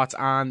final thoughts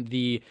on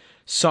the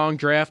song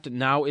draft,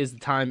 now is the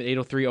time at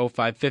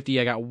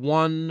 803-0550. I got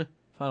one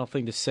final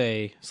thing to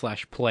say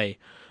 / play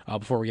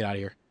before we get out of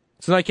here.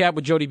 It's the Nightcap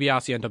with Jody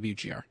Biasi on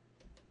WGR.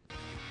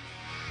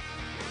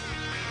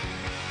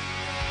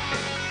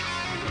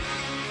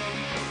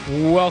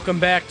 Welcome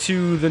back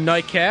to the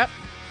Nightcap.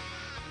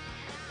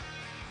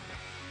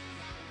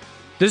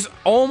 This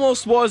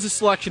almost was a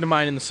selection of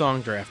mine in the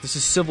song draft. This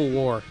is Civil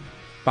War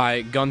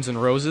by Guns N'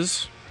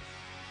 Roses.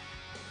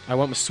 I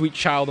went with Sweet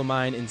Child of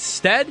Mine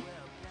instead.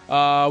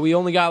 We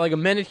only got like a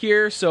minute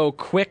here, so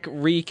quick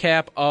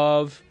recap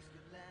of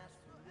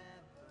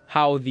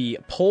how the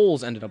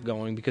polls ended up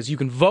going, because you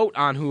can vote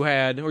on who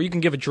had, or you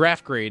can give a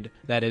draft grade,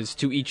 that is,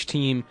 to each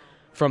team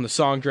from the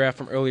song draft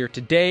from earlier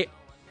today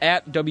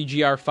at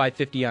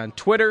WGR550 on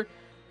Twitter.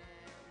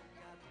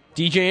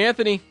 DJ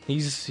Anthony,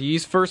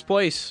 he's first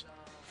place.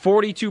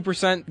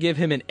 42% give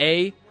him an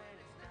A,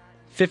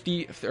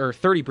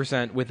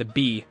 30% with a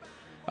B.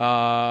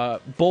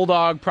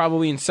 Bulldog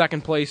probably in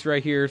second place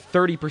right here,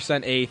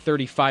 30% A,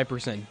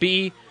 35%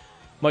 B.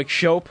 Mike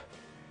Shope.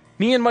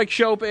 Me and Mike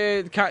Shope,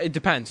 it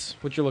depends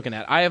what you're looking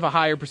at. I have a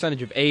higher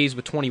percentage of A's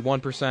with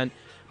 21%.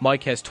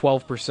 Mike has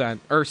 12%.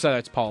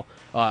 That's Paul.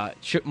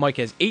 Mike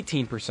has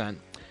 18%.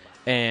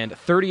 And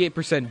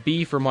 38%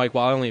 B for Mike,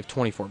 while I only have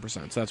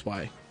 24%. So that's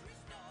why.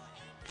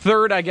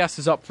 Third, I guess,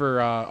 is up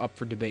for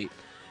debate.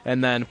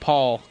 And then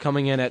Paul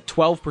coming in at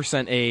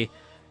 12% A,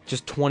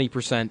 just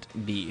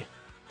 20% B.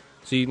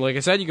 So, like I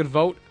said, you can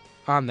vote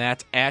on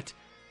that at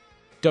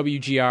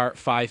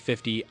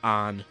WGR550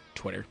 on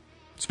Twitter.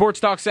 Sports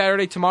Talk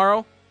Saturday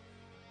tomorrow,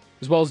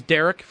 as well as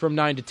Derek from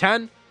 9 to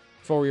 10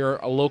 for your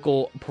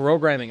local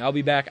programming. I'll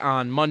be back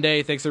on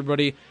Monday. Thanks,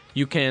 everybody.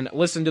 You can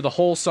listen to the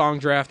whole song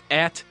draft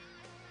at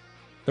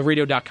the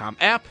radio.com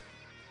app,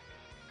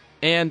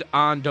 and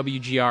on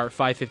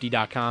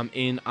WGR550.com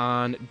in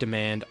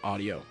on-demand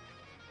audio.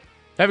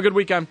 Have a good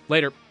weekend.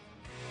 Later.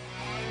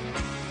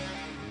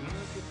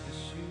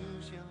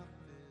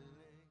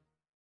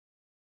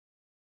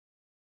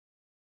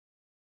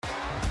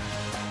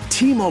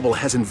 T-Mobile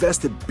has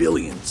invested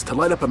billions to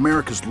light up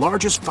America's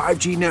largest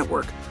 5G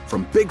network,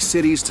 from big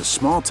cities to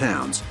small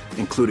towns,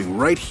 including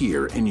right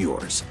here in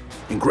yours.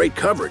 And great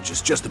coverage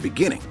is just the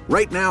beginning.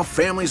 Right now,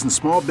 families and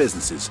small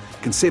businesses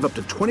can save up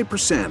to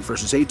 20%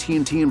 versus AT&T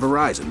and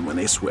Verizon when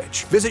they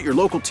switch. Visit your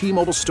local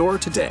T-Mobile store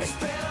today.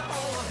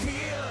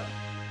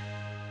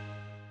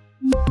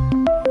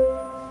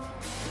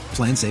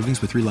 Plan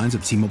savings with 3 lines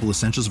of T-Mobile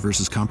Essentials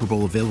versus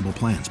comparable available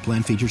plans.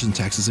 Plan features and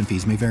taxes and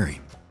fees may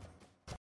vary.